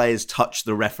many players touch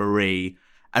the referee,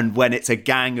 and when it's a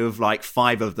gang of like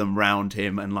 5 of them round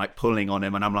him and like pulling on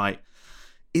him, and I'm like,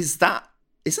 isn't that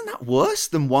worse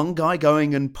than one guy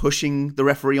going and pushing the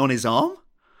referee on his arm?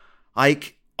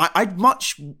 Like, I'd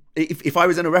much... If I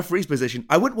was in a referee's position,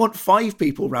 I wouldn't want 5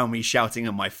 people around me shouting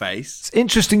in my face. It's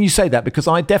interesting you say that, because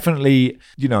I definitely,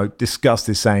 discussed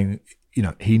this, saying,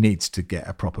 he needs to get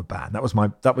a proper ban. That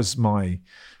was my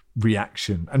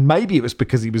reaction. And maybe it was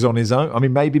because he was on his own. I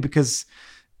mean, maybe because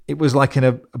it was like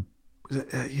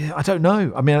I don't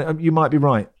know. I mean, you might be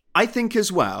right. I think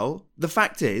as well, the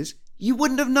fact is, you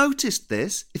wouldn't have noticed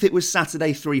this if it was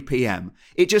Saturday 3 p.m.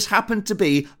 It just happened to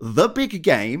be the big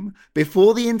game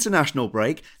before the international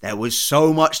break. There was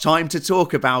so much time to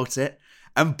talk about it.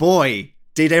 And boy,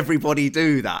 did everybody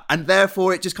do that. And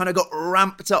therefore, it just kind of got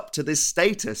ramped up to this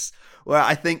status where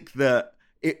I think that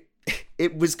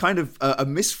it was kind of a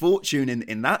misfortune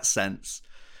in that sense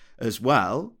as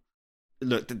well.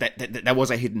 Look, there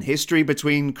was a hidden history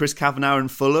between Chris Kavanagh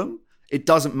and Fulham. It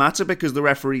doesn't matter because the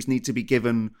referees need to be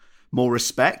given more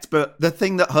respect. But the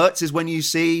thing that hurts is when you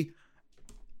see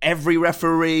every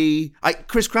referee,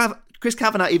 Chris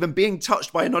Kavanagh even being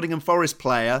touched by a Nottingham Forest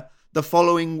player the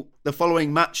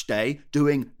following match day,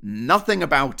 doing nothing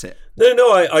about it.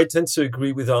 No, I tend to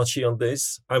agree with Archie on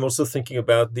this. I'm also thinking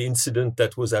about the incident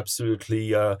that was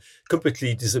absolutely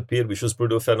completely disappeared, which was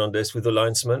Bruno Fernandes with the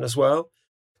linesman as well.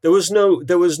 There was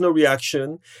no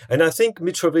reaction. And I think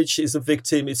Mitrovic is a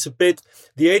victim. It's a bit,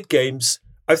 the 8 games,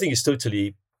 I think it's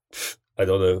totally, I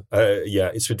don't know.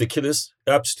 It's ridiculous.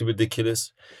 Absolutely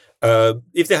ridiculous.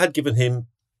 If they had given him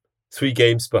 3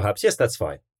 games, perhaps, yes, that's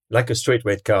fine. Like a straight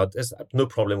red card. There's no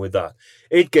problem with that.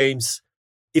 8 games.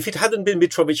 If it hadn't been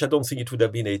Mitrovic, I don't think it would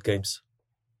have been 8 games.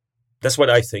 That's what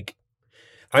I think.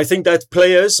 I think that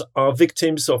players are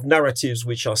victims of narratives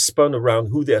which are spun around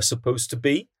who they are supposed to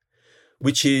be,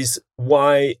 which is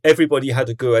why everybody had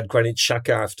a go at Granit Xhaka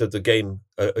after the game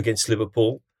against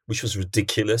Liverpool, which was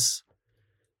ridiculous.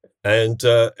 And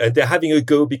they're having a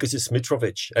go because it's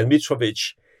Mitrovic. And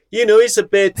Mitrovic, is a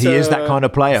bit... He is that kind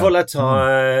of player.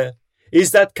 Volatile.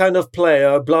 Is that kind of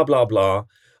player, blah, blah, blah.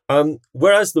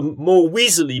 Whereas the more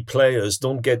weaselly players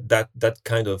don't get that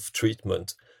kind of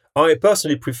treatment. I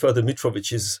personally prefer the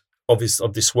Mitrovic's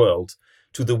of this world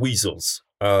to the weasels.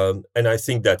 And I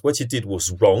think that what he did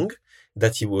was wrong,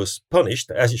 that he was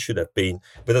punished, as he should have been,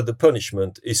 but that the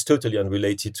punishment is totally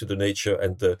unrelated to the nature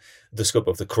and the scope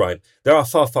of the crime. There are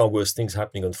far, far worse things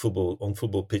happening on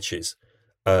football pitches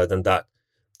than that.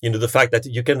 The fact that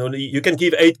you can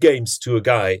give 8 games to a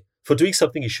guy for doing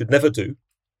something he should never do,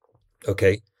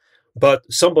 okay? But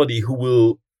somebody who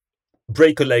will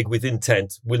break a leg with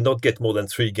intent will not get more than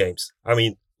 3 games. I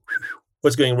mean,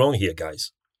 what's going wrong here,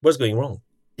 guys? What's going wrong?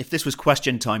 If this was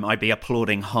question time, I'd be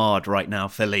applauding hard right now,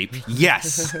 Philippe.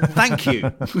 Yes, thank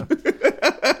you.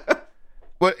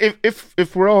 Well,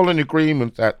 if we're all in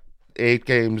agreement that 8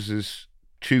 games is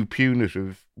too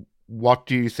punitive, what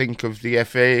do you think of the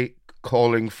FA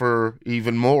calling for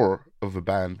even more of a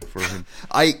ban for him?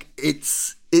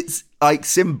 It's like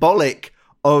symbolic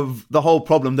of the whole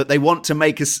problem that they want to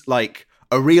make us like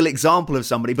a real example of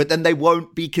somebody, but then they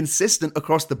won't be consistent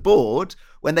across the board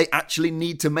when they actually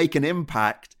need to make an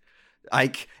impact.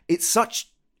 Like, it's such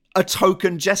a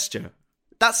token gesture.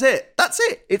 That's it.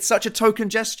 It's such a token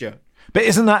gesture. But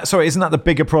isn't that the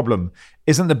bigger problem?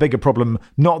 Isn't the bigger problem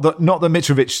not that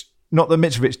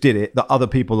Mitrovic did it, that other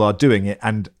people are doing it,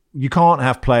 and you can't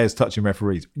have players touching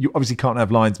referees. You obviously can't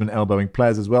have linesmen elbowing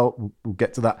players as well. We'll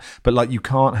get to that. But like, you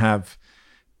can't have.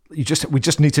 We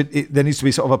just need to. There needs to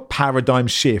be sort of a paradigm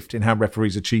shift in how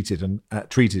referees are treated, and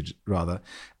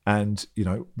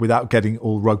without getting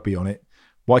all rugby on it.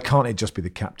 Why can't it just be the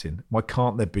captain? Why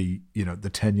can't there be the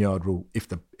 10-yard rule if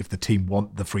the team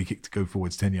want the free kick to go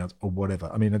forwards 10 yards or whatever?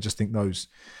 I mean, I just think those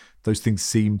things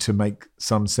seem to make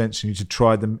some sense. You need to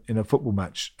try them in a football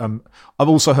match. I've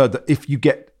also heard that if you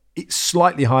get it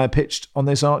slightly higher pitched on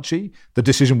this, Archie, the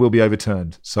decision will be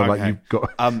overturned. So okay. like you've got.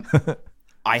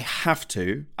 I have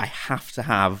to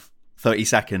have 30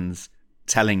 seconds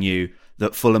telling you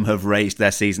that Fulham have raised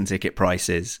their season ticket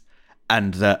prices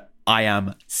and that I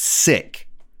am sick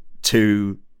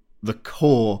to the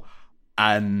core.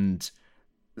 And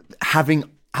having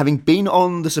been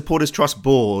on the Supporters Trust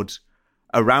board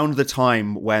around the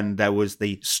time when there was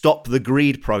the Stop the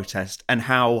Greed protest and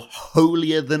how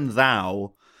holier than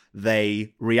thou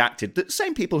they reacted, the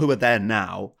same people who are there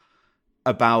now,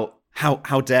 about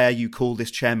how dare you call this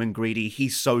chairman greedy?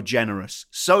 He's so generous.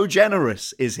 So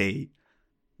generous is he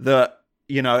that,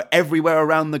 everywhere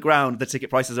around the ground, the ticket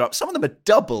prices are up. Some of them are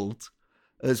doubled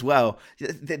as well.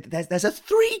 There's a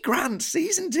 $3,000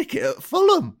 season ticket at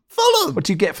Fulham. What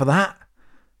do you get for that?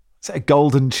 Is that a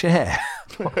golden chair?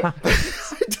 I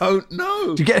don't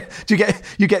know.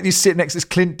 You sit next to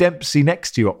Clint Dempsey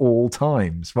next to you at all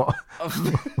times. What?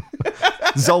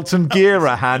 Zoltan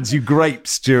Gira hands you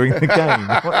grapes during the game.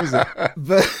 What is it?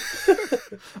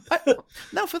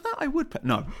 Now for that I would pay.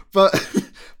 No, but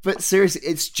seriously,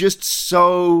 it's just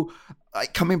so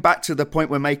coming back to the point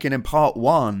we're making in part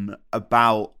 1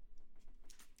 about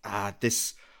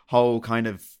this whole kind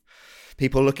of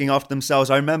people looking after themselves.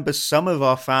 I remember some of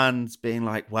our fans being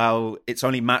like, well, it's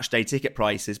only match day ticket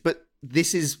prices, but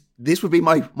this would be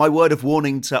my word of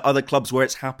warning to other clubs where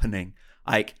it's happening.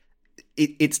 Like,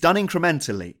 it's done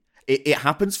incrementally. It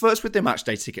happens first with the match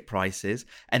day ticket prices,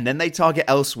 and then they target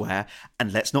elsewhere.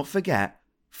 And let's not forget,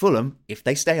 Fulham, if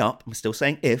they stay up, I'm still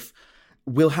saying if,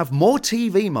 will have more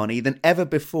TV money than ever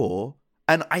before.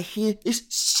 And I hear this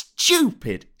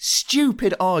stupid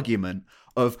argument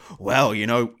of, well,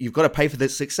 you've got to pay for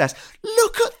this success.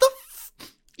 Look at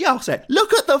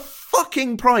the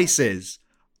fucking prices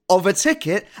of a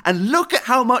ticket and look at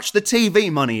how much the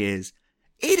TV money is.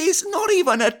 It is not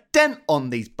even a dent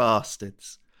on these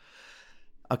bastards.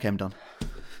 Okay, I'm done.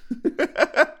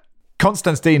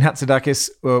 Konstantin Hatzidakis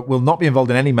will not be involved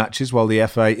in any matches while the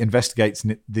FA investigates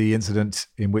the incident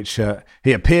in which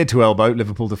he appeared to elbow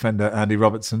Liverpool defender Andy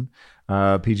Robertson.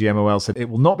 PGMOL said it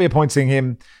will not be appointing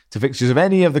him to fixtures of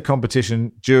any of the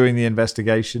competition during the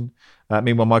investigation.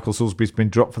 Meanwhile, Michael Salisbury's been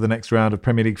dropped for the next round of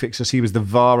Premier League fixtures. He was the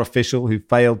VAR official who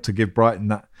failed to give Brighton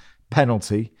that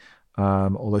penalty.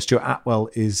 Although Stuart Atwell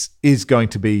is going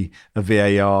to be a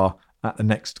VAR at the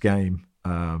next game.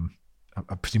 I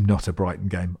presume not a Brighton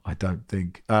game, I don't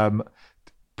think.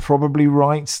 Probably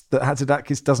right that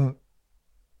Hatzidakis doesn't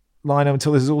line up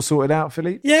until this is all sorted out,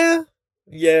 Philippe?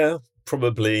 Yeah,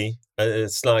 probably.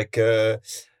 It's like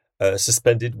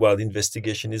suspended while the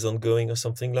investigation is ongoing or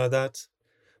something like that,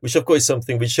 which of course is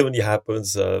something which only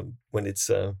happens when it's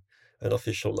an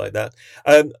official like that.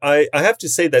 I have to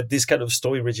say that this kind of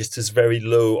story registers very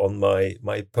low on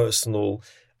my personal...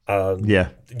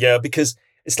 because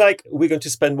it's like we're going to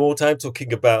spend more time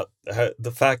talking about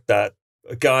the fact that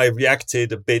a guy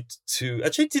reacted a bit to...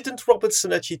 Actually, didn't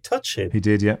Robertson actually touch him? He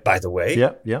did, yeah. By the way.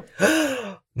 Yeah.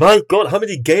 My God, how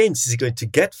many games is he going to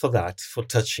get for that, for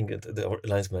touching the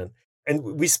linesman? And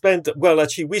we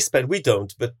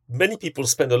don't, but many people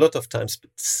spend a lot of time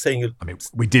saying... I mean,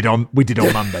 we did on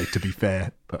Monday, to be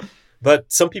fair.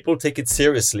 But some people take it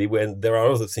seriously when there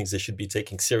are other things they should be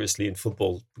taking seriously in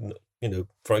football. You know,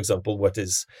 for example,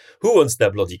 who owns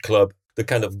their bloody club? The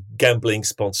kind of gambling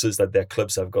sponsors that their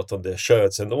clubs have got on their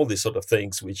shirts and all these sort of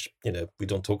things, which, we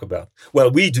don't talk about. Well,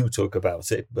 we do talk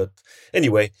about it, but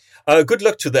anyway, good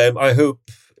luck to them. I hope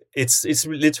it's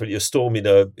literally a storm in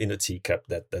a teacup,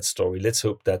 that story. Let's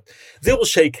hope that they'll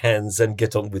shake hands and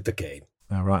get on with the game.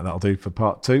 All right, that'll do for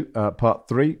part 2. Part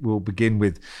 3, we'll begin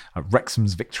with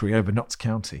Wrexham's victory over Notts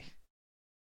County.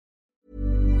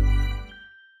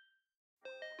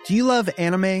 Do you love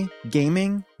anime,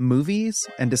 gaming, movies,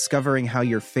 and discovering how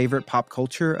your favorite pop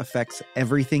culture affects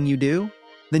everything you do?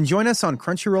 Then join us on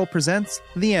Crunchyroll Presents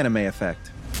The Anime Effect.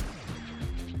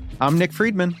 I'm Nick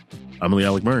Friedman. I'm Lee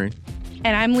Alec Murray.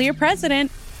 And I'm Leah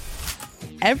President.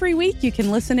 Every week you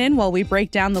can listen in while we break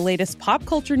down the latest pop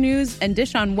culture news and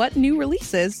dish on what new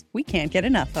releases we can't get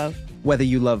enough of. Whether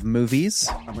you love movies,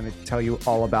 I'm going to tell you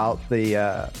all about the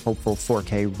hopeful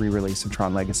 4K re-release of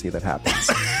Tron Legacy that happens.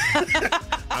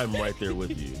 I'm right there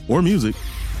with you. Or music.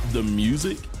 The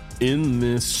music in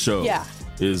this show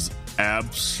is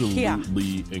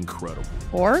absolutely incredible.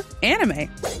 Or anime.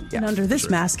 And under this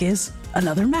mask is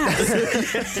another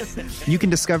mask. You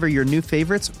can discover your new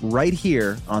favorites right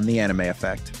here on The Anime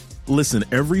Effect. Listen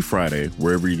every Friday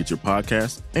wherever you get your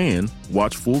podcasts and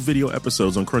watch full video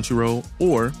episodes on Crunchyroll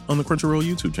or on the Crunchyroll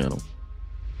YouTube channel.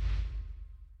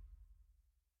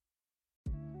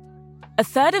 A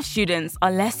third of students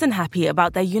are less than happy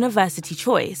about their university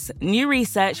choice, new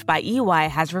research by EY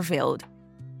has revealed.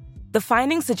 The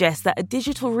findings suggest that a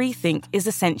digital rethink is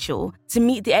essential to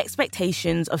meet the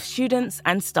expectations of students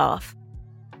and staff.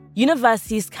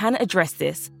 Universities can address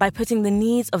this by putting the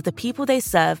needs of the people they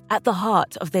serve at the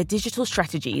heart of their digital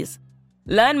strategies.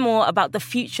 Learn more about the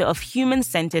future of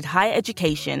human-centered higher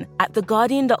education at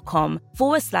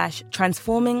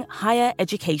theguardian.com/transforming higher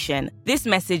education. This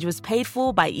message was paid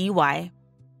for by EY.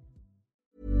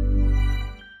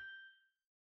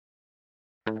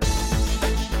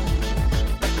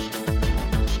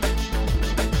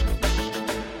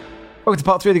 Welcome to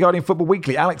part 3 of the Guardian Football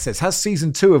Weekly. Alex says, has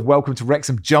season 2 of Welcome to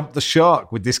Wrexham jumped the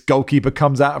shark with this goalkeeper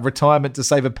comes out of retirement to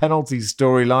save a penalties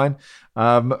storyline?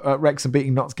 Wrexham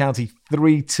beating Notts County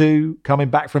 3-2, coming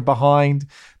back from behind.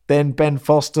 Then Ben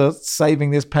Foster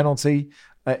saving this penalty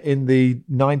in the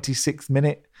 96th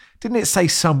minute. Didn't it say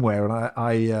somewhere?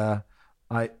 And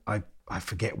I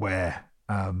forget where.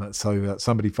 So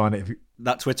somebody find it.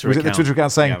 That Twitter was account. Was it the Twitter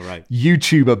account saying,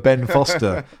 YouTuber Ben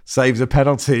Foster saves a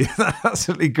penalty? That's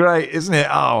absolutely great, isn't it?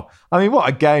 Oh, I mean, what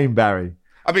a game, Barry.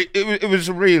 I mean, it was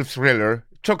a real thriller.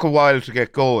 It took a while to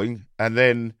get going, and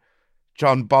then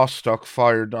John Bostock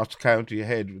fired Notts County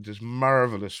ahead with this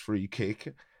marvellous free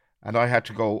kick, and I had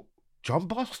to go, John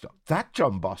Bostock? That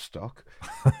John Bostock?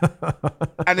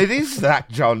 And it is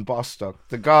that John Bostock,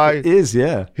 the guy it is,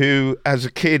 yeah, who, as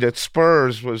a kid at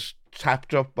Spurs, was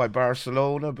tapped up by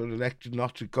Barcelona but elected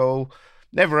not to go,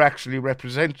 never actually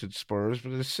represented Spurs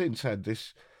but has since had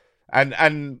this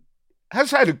and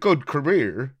has had a good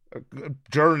career, a good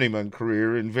journeyman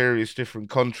career in various different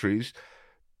countries,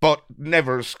 but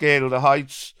never scaled the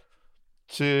heights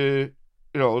to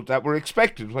that were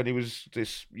expected when he was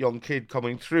this young kid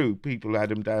coming through. People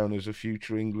had him down as a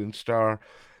future England star.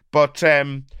 But,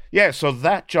 so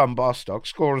that John Bostock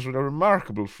scores with a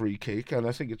remarkable free kick, and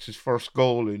I think it's his first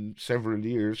goal in several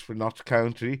years for Notts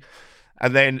County.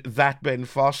 And then that Ben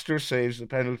Foster saves the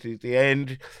penalty at the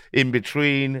end. In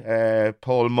between,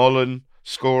 Paul Mullen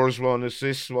scores one,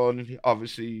 assists one.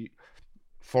 Obviously,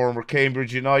 former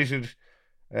Cambridge United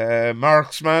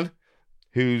marksman,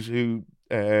 who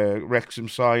Wrexham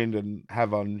signed and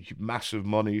have on massive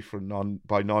money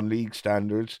by non-league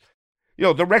standards.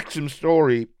 the Wrexham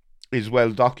story is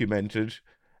well documented.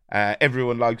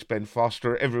 Everyone likes Ben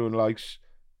Foster. Everyone likes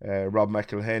Rob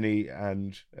McElhenney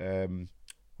and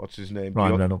what's his name?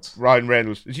 Ryan Reynolds. Ryan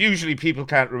Reynolds. It's usually people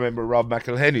can't remember Rob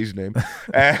McElhenney's name.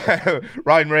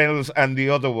 Ryan Reynolds and the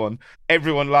other one.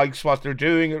 Everyone likes what they're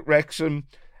doing at Wrexham,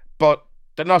 but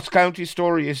the Notts County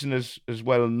story isn't as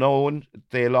well known.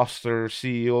 They lost their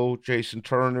CEO, Jason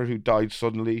Turner, who died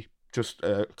suddenly just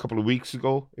a couple of weeks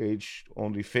ago, aged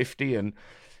only 50, and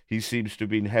he seems to have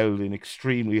been held in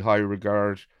extremely high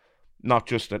regard, not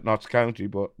just at Notts County,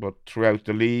 but throughout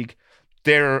the league.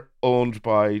 They're owned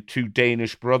by two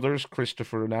Danish brothers,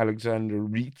 Christopher and Alexander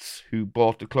Reitz, who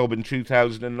bought the club in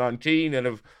 2019 and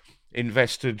have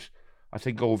invested, I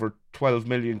think, over 12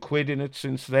 million quid in it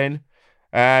since then.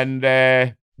 And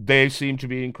they seem to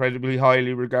be incredibly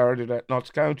highly regarded at Notts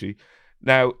County.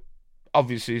 Now,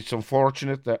 obviously, it's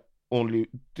unfortunate that only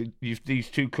these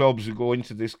two clubs who go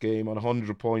into this game on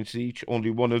 100 points each, only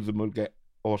one of them will get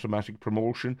automatic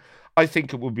promotion. I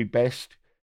think it would be best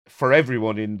for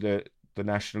everyone in the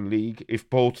National League if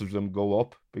both of them go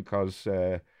up, because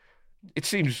it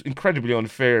seems incredibly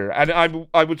unfair. And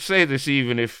I would say this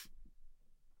even if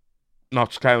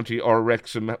Notts County or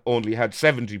Wrexham only had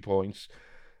 70 points,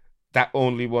 that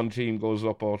only one team goes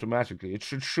up automatically. It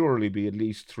should surely be at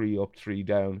least 3 up, 3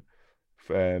 down,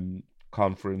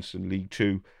 Conference and League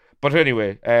Two. But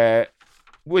anyway,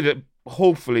 with it,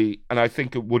 hopefully, and I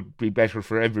think it would be better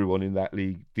for everyone in that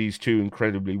league, these two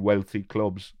incredibly wealthy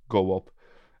clubs go up,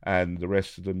 and the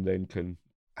rest of them then can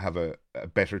have a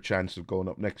better chance of going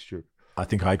up next year. I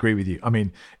think I agree with you. I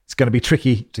mean, it's going to be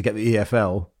tricky to get the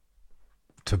EFL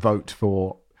to vote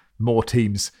for more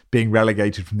teams being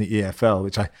relegated from the EFL,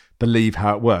 which I believe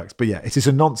how it works. But yeah, it is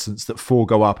a nonsense that 4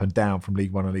 go up and down from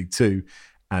League One and League Two,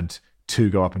 and 2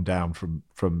 go up and down from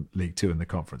League Two in the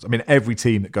Conference. I mean, every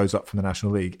team that goes up from the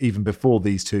National League, even before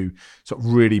these two sort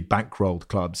of really bankrolled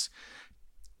clubs,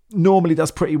 normally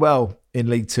does pretty well in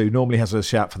League Two, normally has a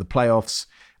shout for the playoffs,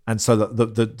 and so that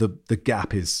the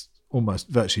gap is almost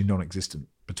virtually non-existent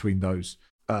between those.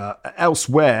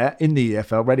 Elsewhere in the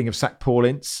EFL, Reading have sacked Paul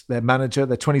Ince, their manager.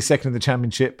 They're 22nd in the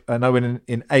Championship. No win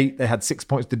in 8. They had 6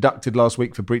 points deducted last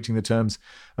week for breaching the terms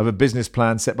of a business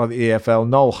plan set by the EFL.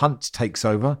 Noel Hunt takes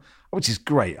over, which is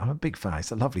great. I'm a big fan.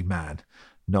 He's a lovely man,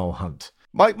 Noel Hunt.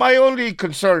 My only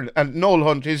concern, and Noel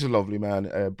Hunt is a lovely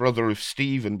man, brother of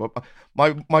Stephen, but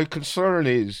my concern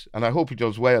is, and I hope he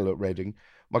does well at Reading,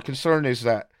 my concern is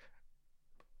that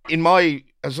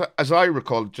as I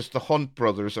recall, just the Hunt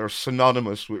brothers are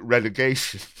synonymous with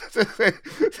relegation.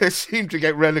 They seem to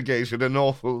get relegated an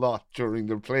awful lot during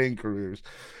their playing careers.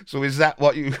 So is that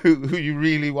who you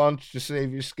really want to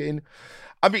save your skin?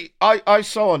 I mean, I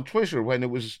saw on Twitter when it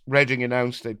was Reading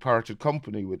announced they'd parted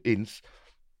company with Ince,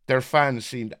 their fans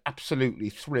seemed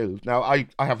absolutely thrilled. Now, I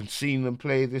haven't seen them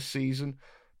play this season,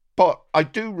 but I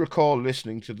do recall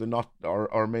listening to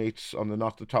our mates on the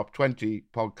Not the Top 20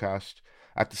 podcast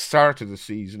at the start of the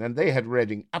season, and they had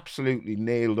Reading absolutely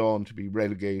nailed on to be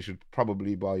relegated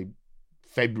probably by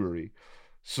February.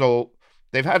 So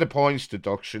they've had a points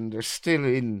deduction. They're still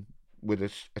in with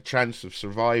a chance of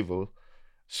survival.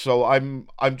 So I'm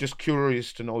just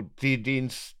curious to know, did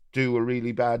Ince do a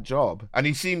really bad job? And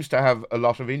he seems to have a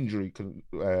lot of injury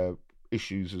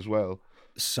issues as well.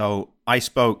 So I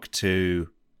spoke to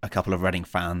a couple of Reading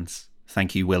fans,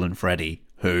 thank you Will and Freddie,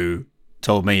 who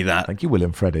told me that... Thank you Will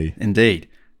and Freddie. Indeed.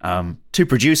 2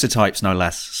 producer types, no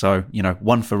less. So,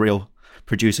 one for real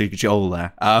producer Joel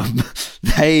there.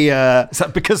 They is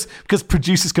that because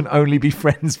producers can only be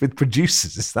friends with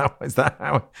producers? Is that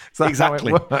how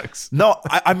exactly how it works? No,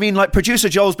 I mean, like, producer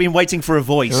Joel's been waiting for a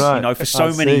voice, right. For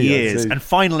so many years, and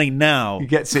finally now he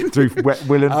gets it through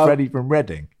Will and Freddie from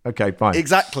Reading. Okay, fine.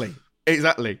 Exactly.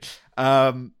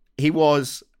 He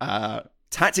was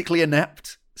tactically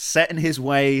inept, set in his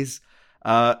ways,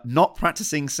 not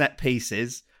practicing set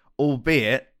pieces,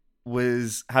 albeit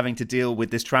was having to deal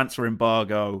with this transfer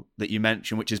embargo that you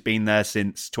mentioned, which has been there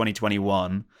since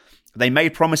 2021. They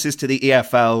made promises to the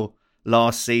EFL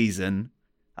last season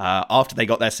after they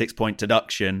got their 6-point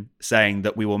deduction, saying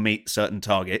that we will meet certain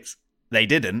targets. They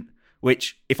didn't,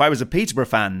 which, if I was a Peterborough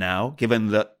fan now,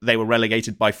 given that they were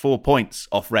relegated by 4 points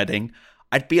off Reading,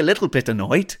 I'd be a little bit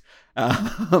annoyed.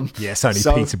 Yes, only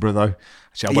Peterborough though.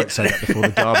 Actually, I won't say that before the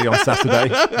derby on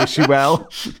Saturday. Wish you well.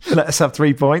 Let us have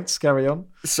 3 points. Carry on.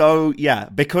 So yeah,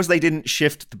 because they didn't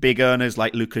shift the big earners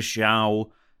like Lucas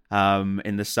Zhao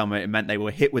in the summer, it meant they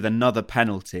were hit with another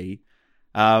penalty.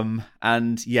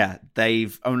 And yeah,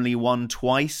 they've only won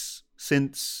twice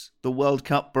since the World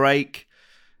Cup break,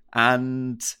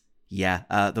 and yeah,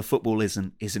 the football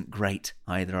isn't great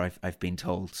either. I've been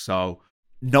told. So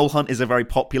Noel Hunt is a very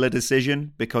popular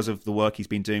decision because of the work he's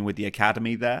been doing with the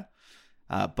academy there.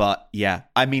 But yeah,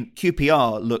 I mean,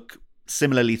 QPR look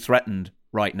similarly threatened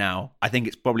right now. I think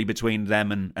it's probably between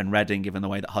them and Reading, given the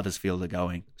way that Huddersfield are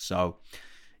going. So,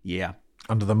 yeah.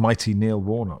 Under the mighty Neil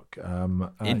Warnock.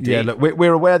 Indeed. Yeah, look,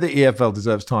 we're aware that EFL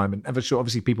deserves time, and ever sure,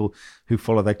 obviously people who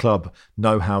follow their club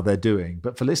know how they're doing.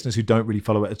 But for listeners who don't really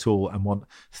follow it at all and want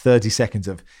 30 seconds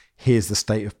of here's the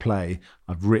state of play,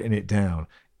 I've written it down.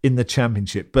 In the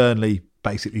Championship, Burnley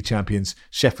basically champions,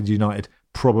 Sheffield United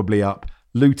probably up,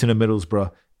 Luton and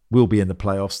Middlesbrough will be in the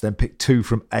playoffs. Then pick 2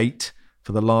 from 8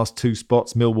 for the last 2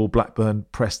 spots: Millwall, Blackburn,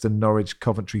 Preston, Norwich,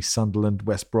 Coventry, Sunderland,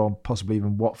 West Brom, possibly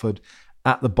even Watford.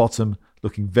 At the bottom,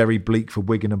 looking very bleak for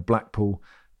Wigan and Blackpool.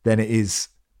 Then it is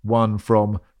 1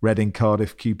 from Reading,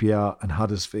 Cardiff, QPR and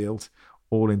Huddersfield,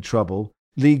 all in trouble.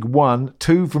 League One,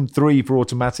 2 from 3 for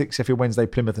automatic: Sheffield Wednesday,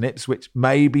 Plymouth and Ipswich,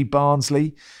 maybe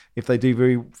Barnsley if they do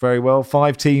very, very well.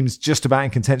 5 teams just about in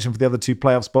contention for the other 2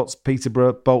 playoff spots: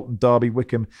 Peterborough, Bolton, Derby,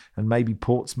 Wickham and maybe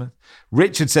Portsmouth.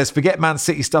 Richard says, forget Man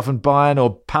City stuff and Bayern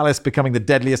or Palace becoming the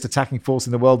deadliest attacking force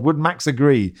in the world. Would Max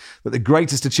agree that the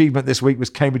greatest achievement this week was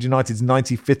Cambridge United's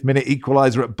 95th minute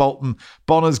equaliser at Bolton?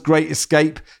 Bonner's great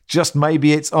escape, just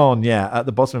maybe it's on. Yeah, at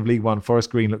the bottom of League One, Forest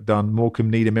Green look done. Morecambe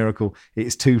need a miracle.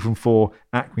 It's 2 from 4.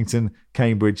 Accrington,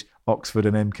 Cambridge, Oxford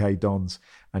and MK Dons.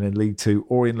 And in League Two,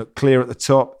 Orient look clear at the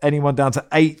top. Anyone down to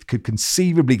 8th could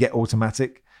conceivably get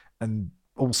automatic and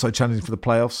also challenging for the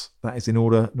playoffs. That is in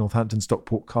order: Northampton,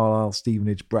 Stockport, Carlisle,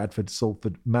 Stevenage, Bradford,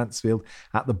 Salford, Mansfield.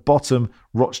 At the bottom,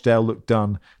 Rochdale look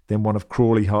done. Then one of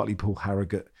Crawley, Hartlepool,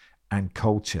 Harrogate and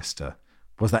Colchester.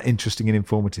 Was that interesting and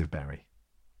informative, Barry?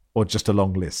 Or just a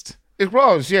long list? It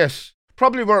was, yes.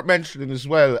 Probably worth mentioning as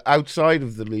well, outside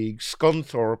of the league,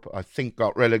 Scunthorpe, I think,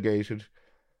 got relegated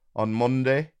on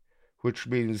Monday, which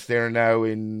means they're now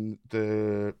in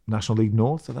the National League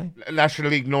North, are they?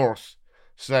 National League North.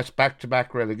 So that's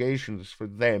back-to-back relegations for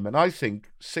them. And I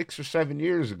think 6 or 7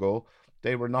 years ago,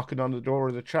 they were knocking on the door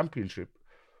of the Championship.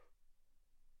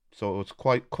 So it's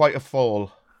quite a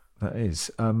fall. That is.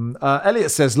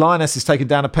 Elliot says, Lioness is taken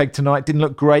down a peg tonight. Didn't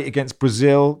look great against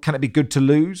Brazil. Can it be good to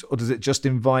lose, or does it just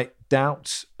invite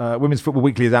doubt? Women's Football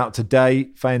Weekly is out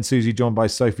today. Faye and Susie joined by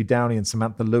Sophie Downey and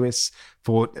Samantha Lewis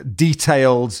for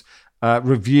detailed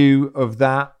review of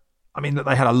that. I mean,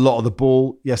 they had a lot of the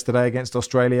ball yesterday against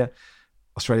Australia.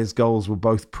 Australia's goals were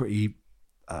both pretty...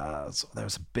 there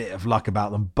was a bit of luck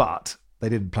about them, but they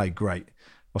didn't play great.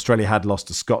 Australia had lost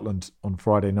to Scotland on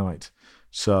Friday night.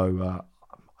 So...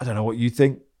 I don't know what you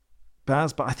think,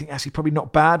 Baz, but I think actually probably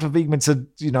not bad for Wiegman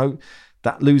to,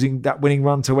 that winning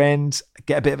run to end,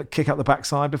 get a bit of a kick up the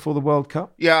backside before the World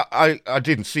Cup. Yeah, I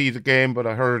didn't see the game, but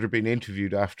I heard her being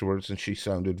interviewed afterwards and she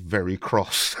sounded very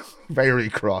cross, very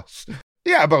cross.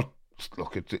 Yeah, but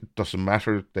look, it doesn't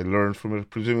matter. They learn from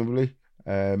it, presumably.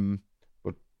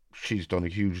 But she's done a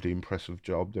hugely impressive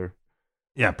job there.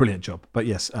 Yeah, brilliant job. But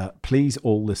yes, please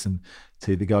all listen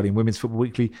to The Guardian Women's Football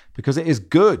Weekly because it is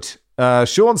good.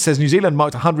 Sean says New Zealand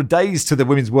marked 100 days to the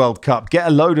Women's World Cup. Get a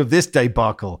load of this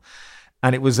debacle.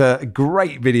 And it was a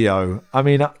great video. I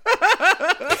mean,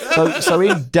 so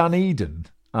in Dunedin,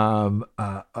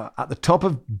 at the top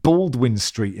of Baldwin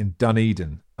Street in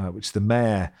Dunedin, which the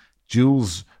mayor,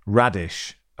 Jules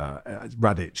Radich,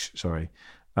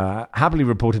 happily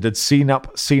reported had seen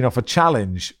off a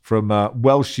challenge from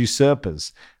Welsh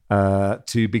usurpers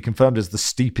to be confirmed as the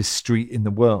steepest street in the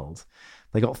world.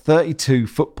 They got 32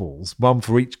 footballs, one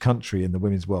for each country in the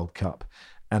Women's World Cup,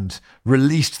 and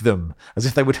released them as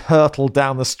if they would hurtle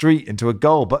down the street into a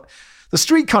goal. But the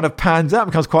street kind of pans out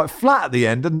and becomes quite flat at the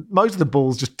end, and most of the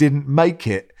balls just didn't make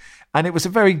it. And it was a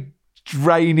very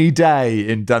rainy day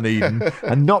in Dunedin,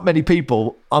 and not many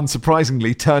people,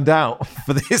 unsurprisingly, turned out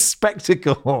for this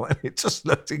spectacle. And it just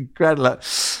looked incredible.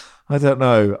 I don't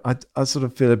know. I sort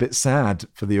of feel a bit sad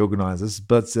for the organisers,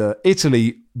 but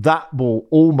Italy, that ball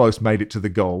almost made it to the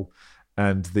goal,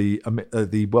 and the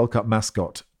World Cup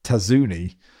mascot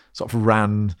Tazzuni sort of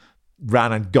ran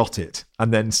and got it,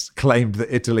 and then claimed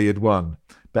that Italy had won.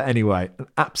 But anyway, an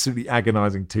absolutely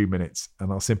agonising 2 minutes,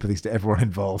 and our sympathies to everyone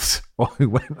involved who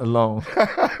went along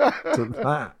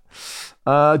to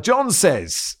that. John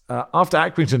says, after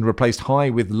Accrington replaced high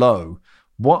with low,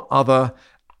 what other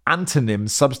antonym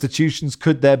substitutions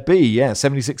could there be? Yeah,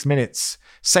 76 minutes.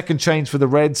 Second change for the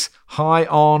Reds, high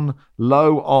on,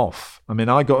 low off. I mean,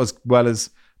 I got as well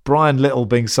as Brian Little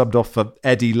being subbed off for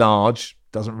Eddie Large.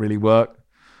 Doesn't really work.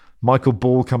 Michael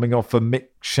Ball coming off for Mick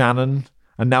Shannon.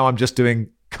 And now I'm just doing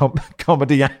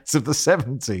comedy acts of the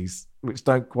 70s, which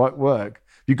don't quite work.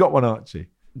 You got one, Archie?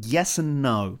 Yes and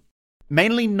no.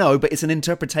 Mainly no, but it's an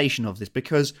interpretation of this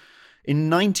because In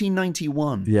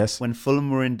 1991, yes, when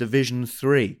Fulham were in Division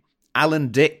 3, Alan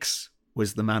Dix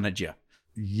was the manager.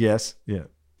 Yes, yeah.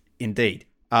 Indeed.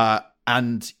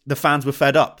 And the fans were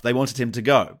fed up. They wanted him to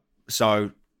go.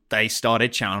 So they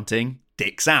started chanting,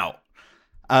 Dix out.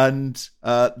 And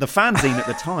the fanzine at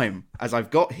the time, as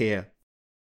I've got here,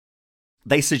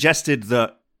 they suggested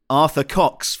that Arthur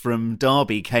Cox from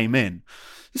Derby came in.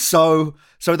 So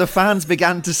the fans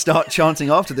began to start chanting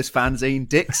after this fanzine,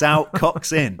 Dix out,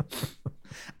 Cox in.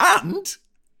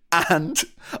 And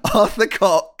Arthur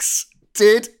Cox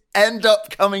did end up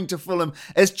coming to Fulham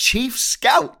as chief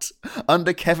scout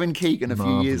under Kevin Keegan a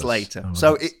few years later.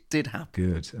 So it did happen.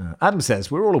 Good. Adam says,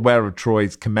 we're all aware of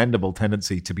Troy's commendable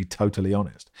tendency to be totally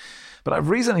honest. But I've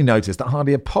recently noticed that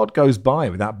hardly a pod goes by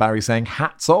without Barry saying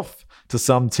hats off to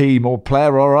some team or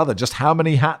player or other. Just how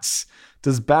many hats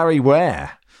does Barry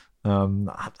wear? I'm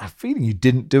feeling you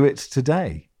didn't do it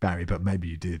today, Barry, but maybe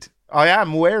you did. I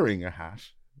am wearing a hat.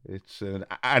 It's an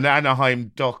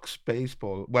Anaheim Ducks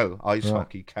ice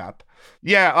hockey cap.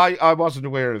 Yeah, I wasn't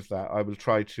aware of that. I will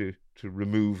try to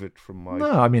remove it from my...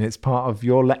 No, I mean, it's part of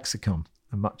your lexicon,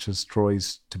 as much as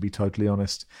Troy's, to be totally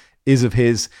honest, is of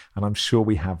his. And I'm sure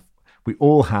we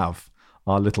all have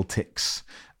our little ticks,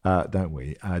 don't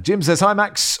we? Jim says, hi,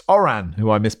 Max Oran, who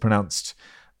I mispronounced.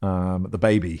 The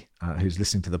baby who's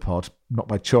listening to the pod, not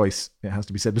by choice, it has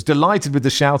to be said, was delighted with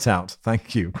the shout out.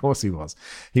 Thank you. Of course he was.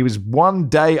 He was 1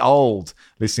 day old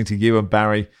listening to you and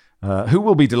Barry, who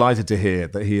will be delighted to hear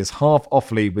that he is half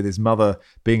Offaly with his mother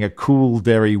being a Cool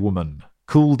Derry woman.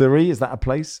 Cool Derry, is that a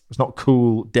place? It's not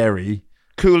Cool Derry.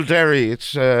 Cool Derry,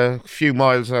 it's a few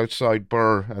miles outside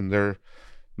Birr, and they're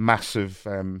massive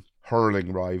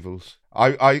hurling rivals.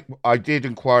 I did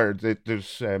inquire that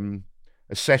there's...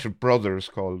 a set of brothers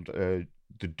called the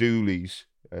Dooleys,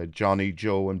 Johnny,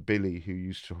 Joe and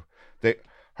Billy, they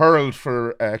hurled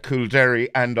for Coolderry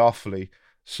and Offaly.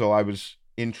 So I was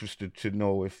interested to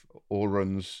know if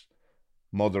Oran's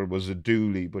mother was a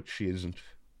Dooley, but she isn't.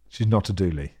 She's not a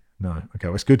Dooley. No. Okay,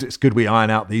 well, it's good we iron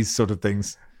out these sort of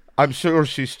things. I'm sure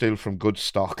she's still from good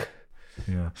stock.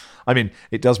 Yeah. I mean,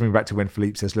 it does bring me back to when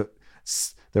Philippe says, look,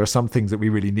 there are some things that we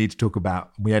really need to talk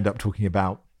about. We end up talking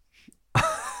about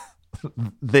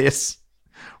this,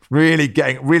 really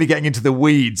getting into the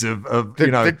weeds of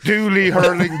the Dooley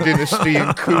hurling dynasty in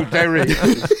Coolderry.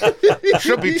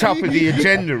 Should be top of the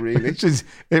agenda, really.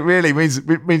 It really means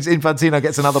Infantino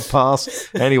gets another pass.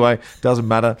 Anyway, doesn't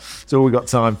matter. It's all we got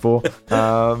time for.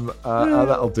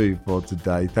 That'll do for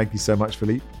today. Thank you so much,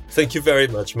 Philippe. Thank you very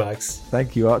much, Max.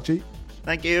 Thank you, Archie.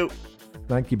 Thank you.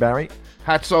 Thank you, Barry.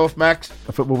 Hats off, Max.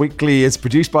 Football Weekly is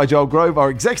produced by Joel Grove.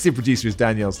 Our executive producer is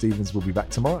Danielle Stevens. We'll be back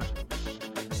tomorrow.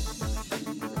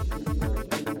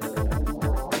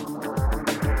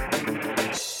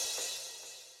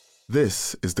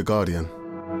 This is The Guardian.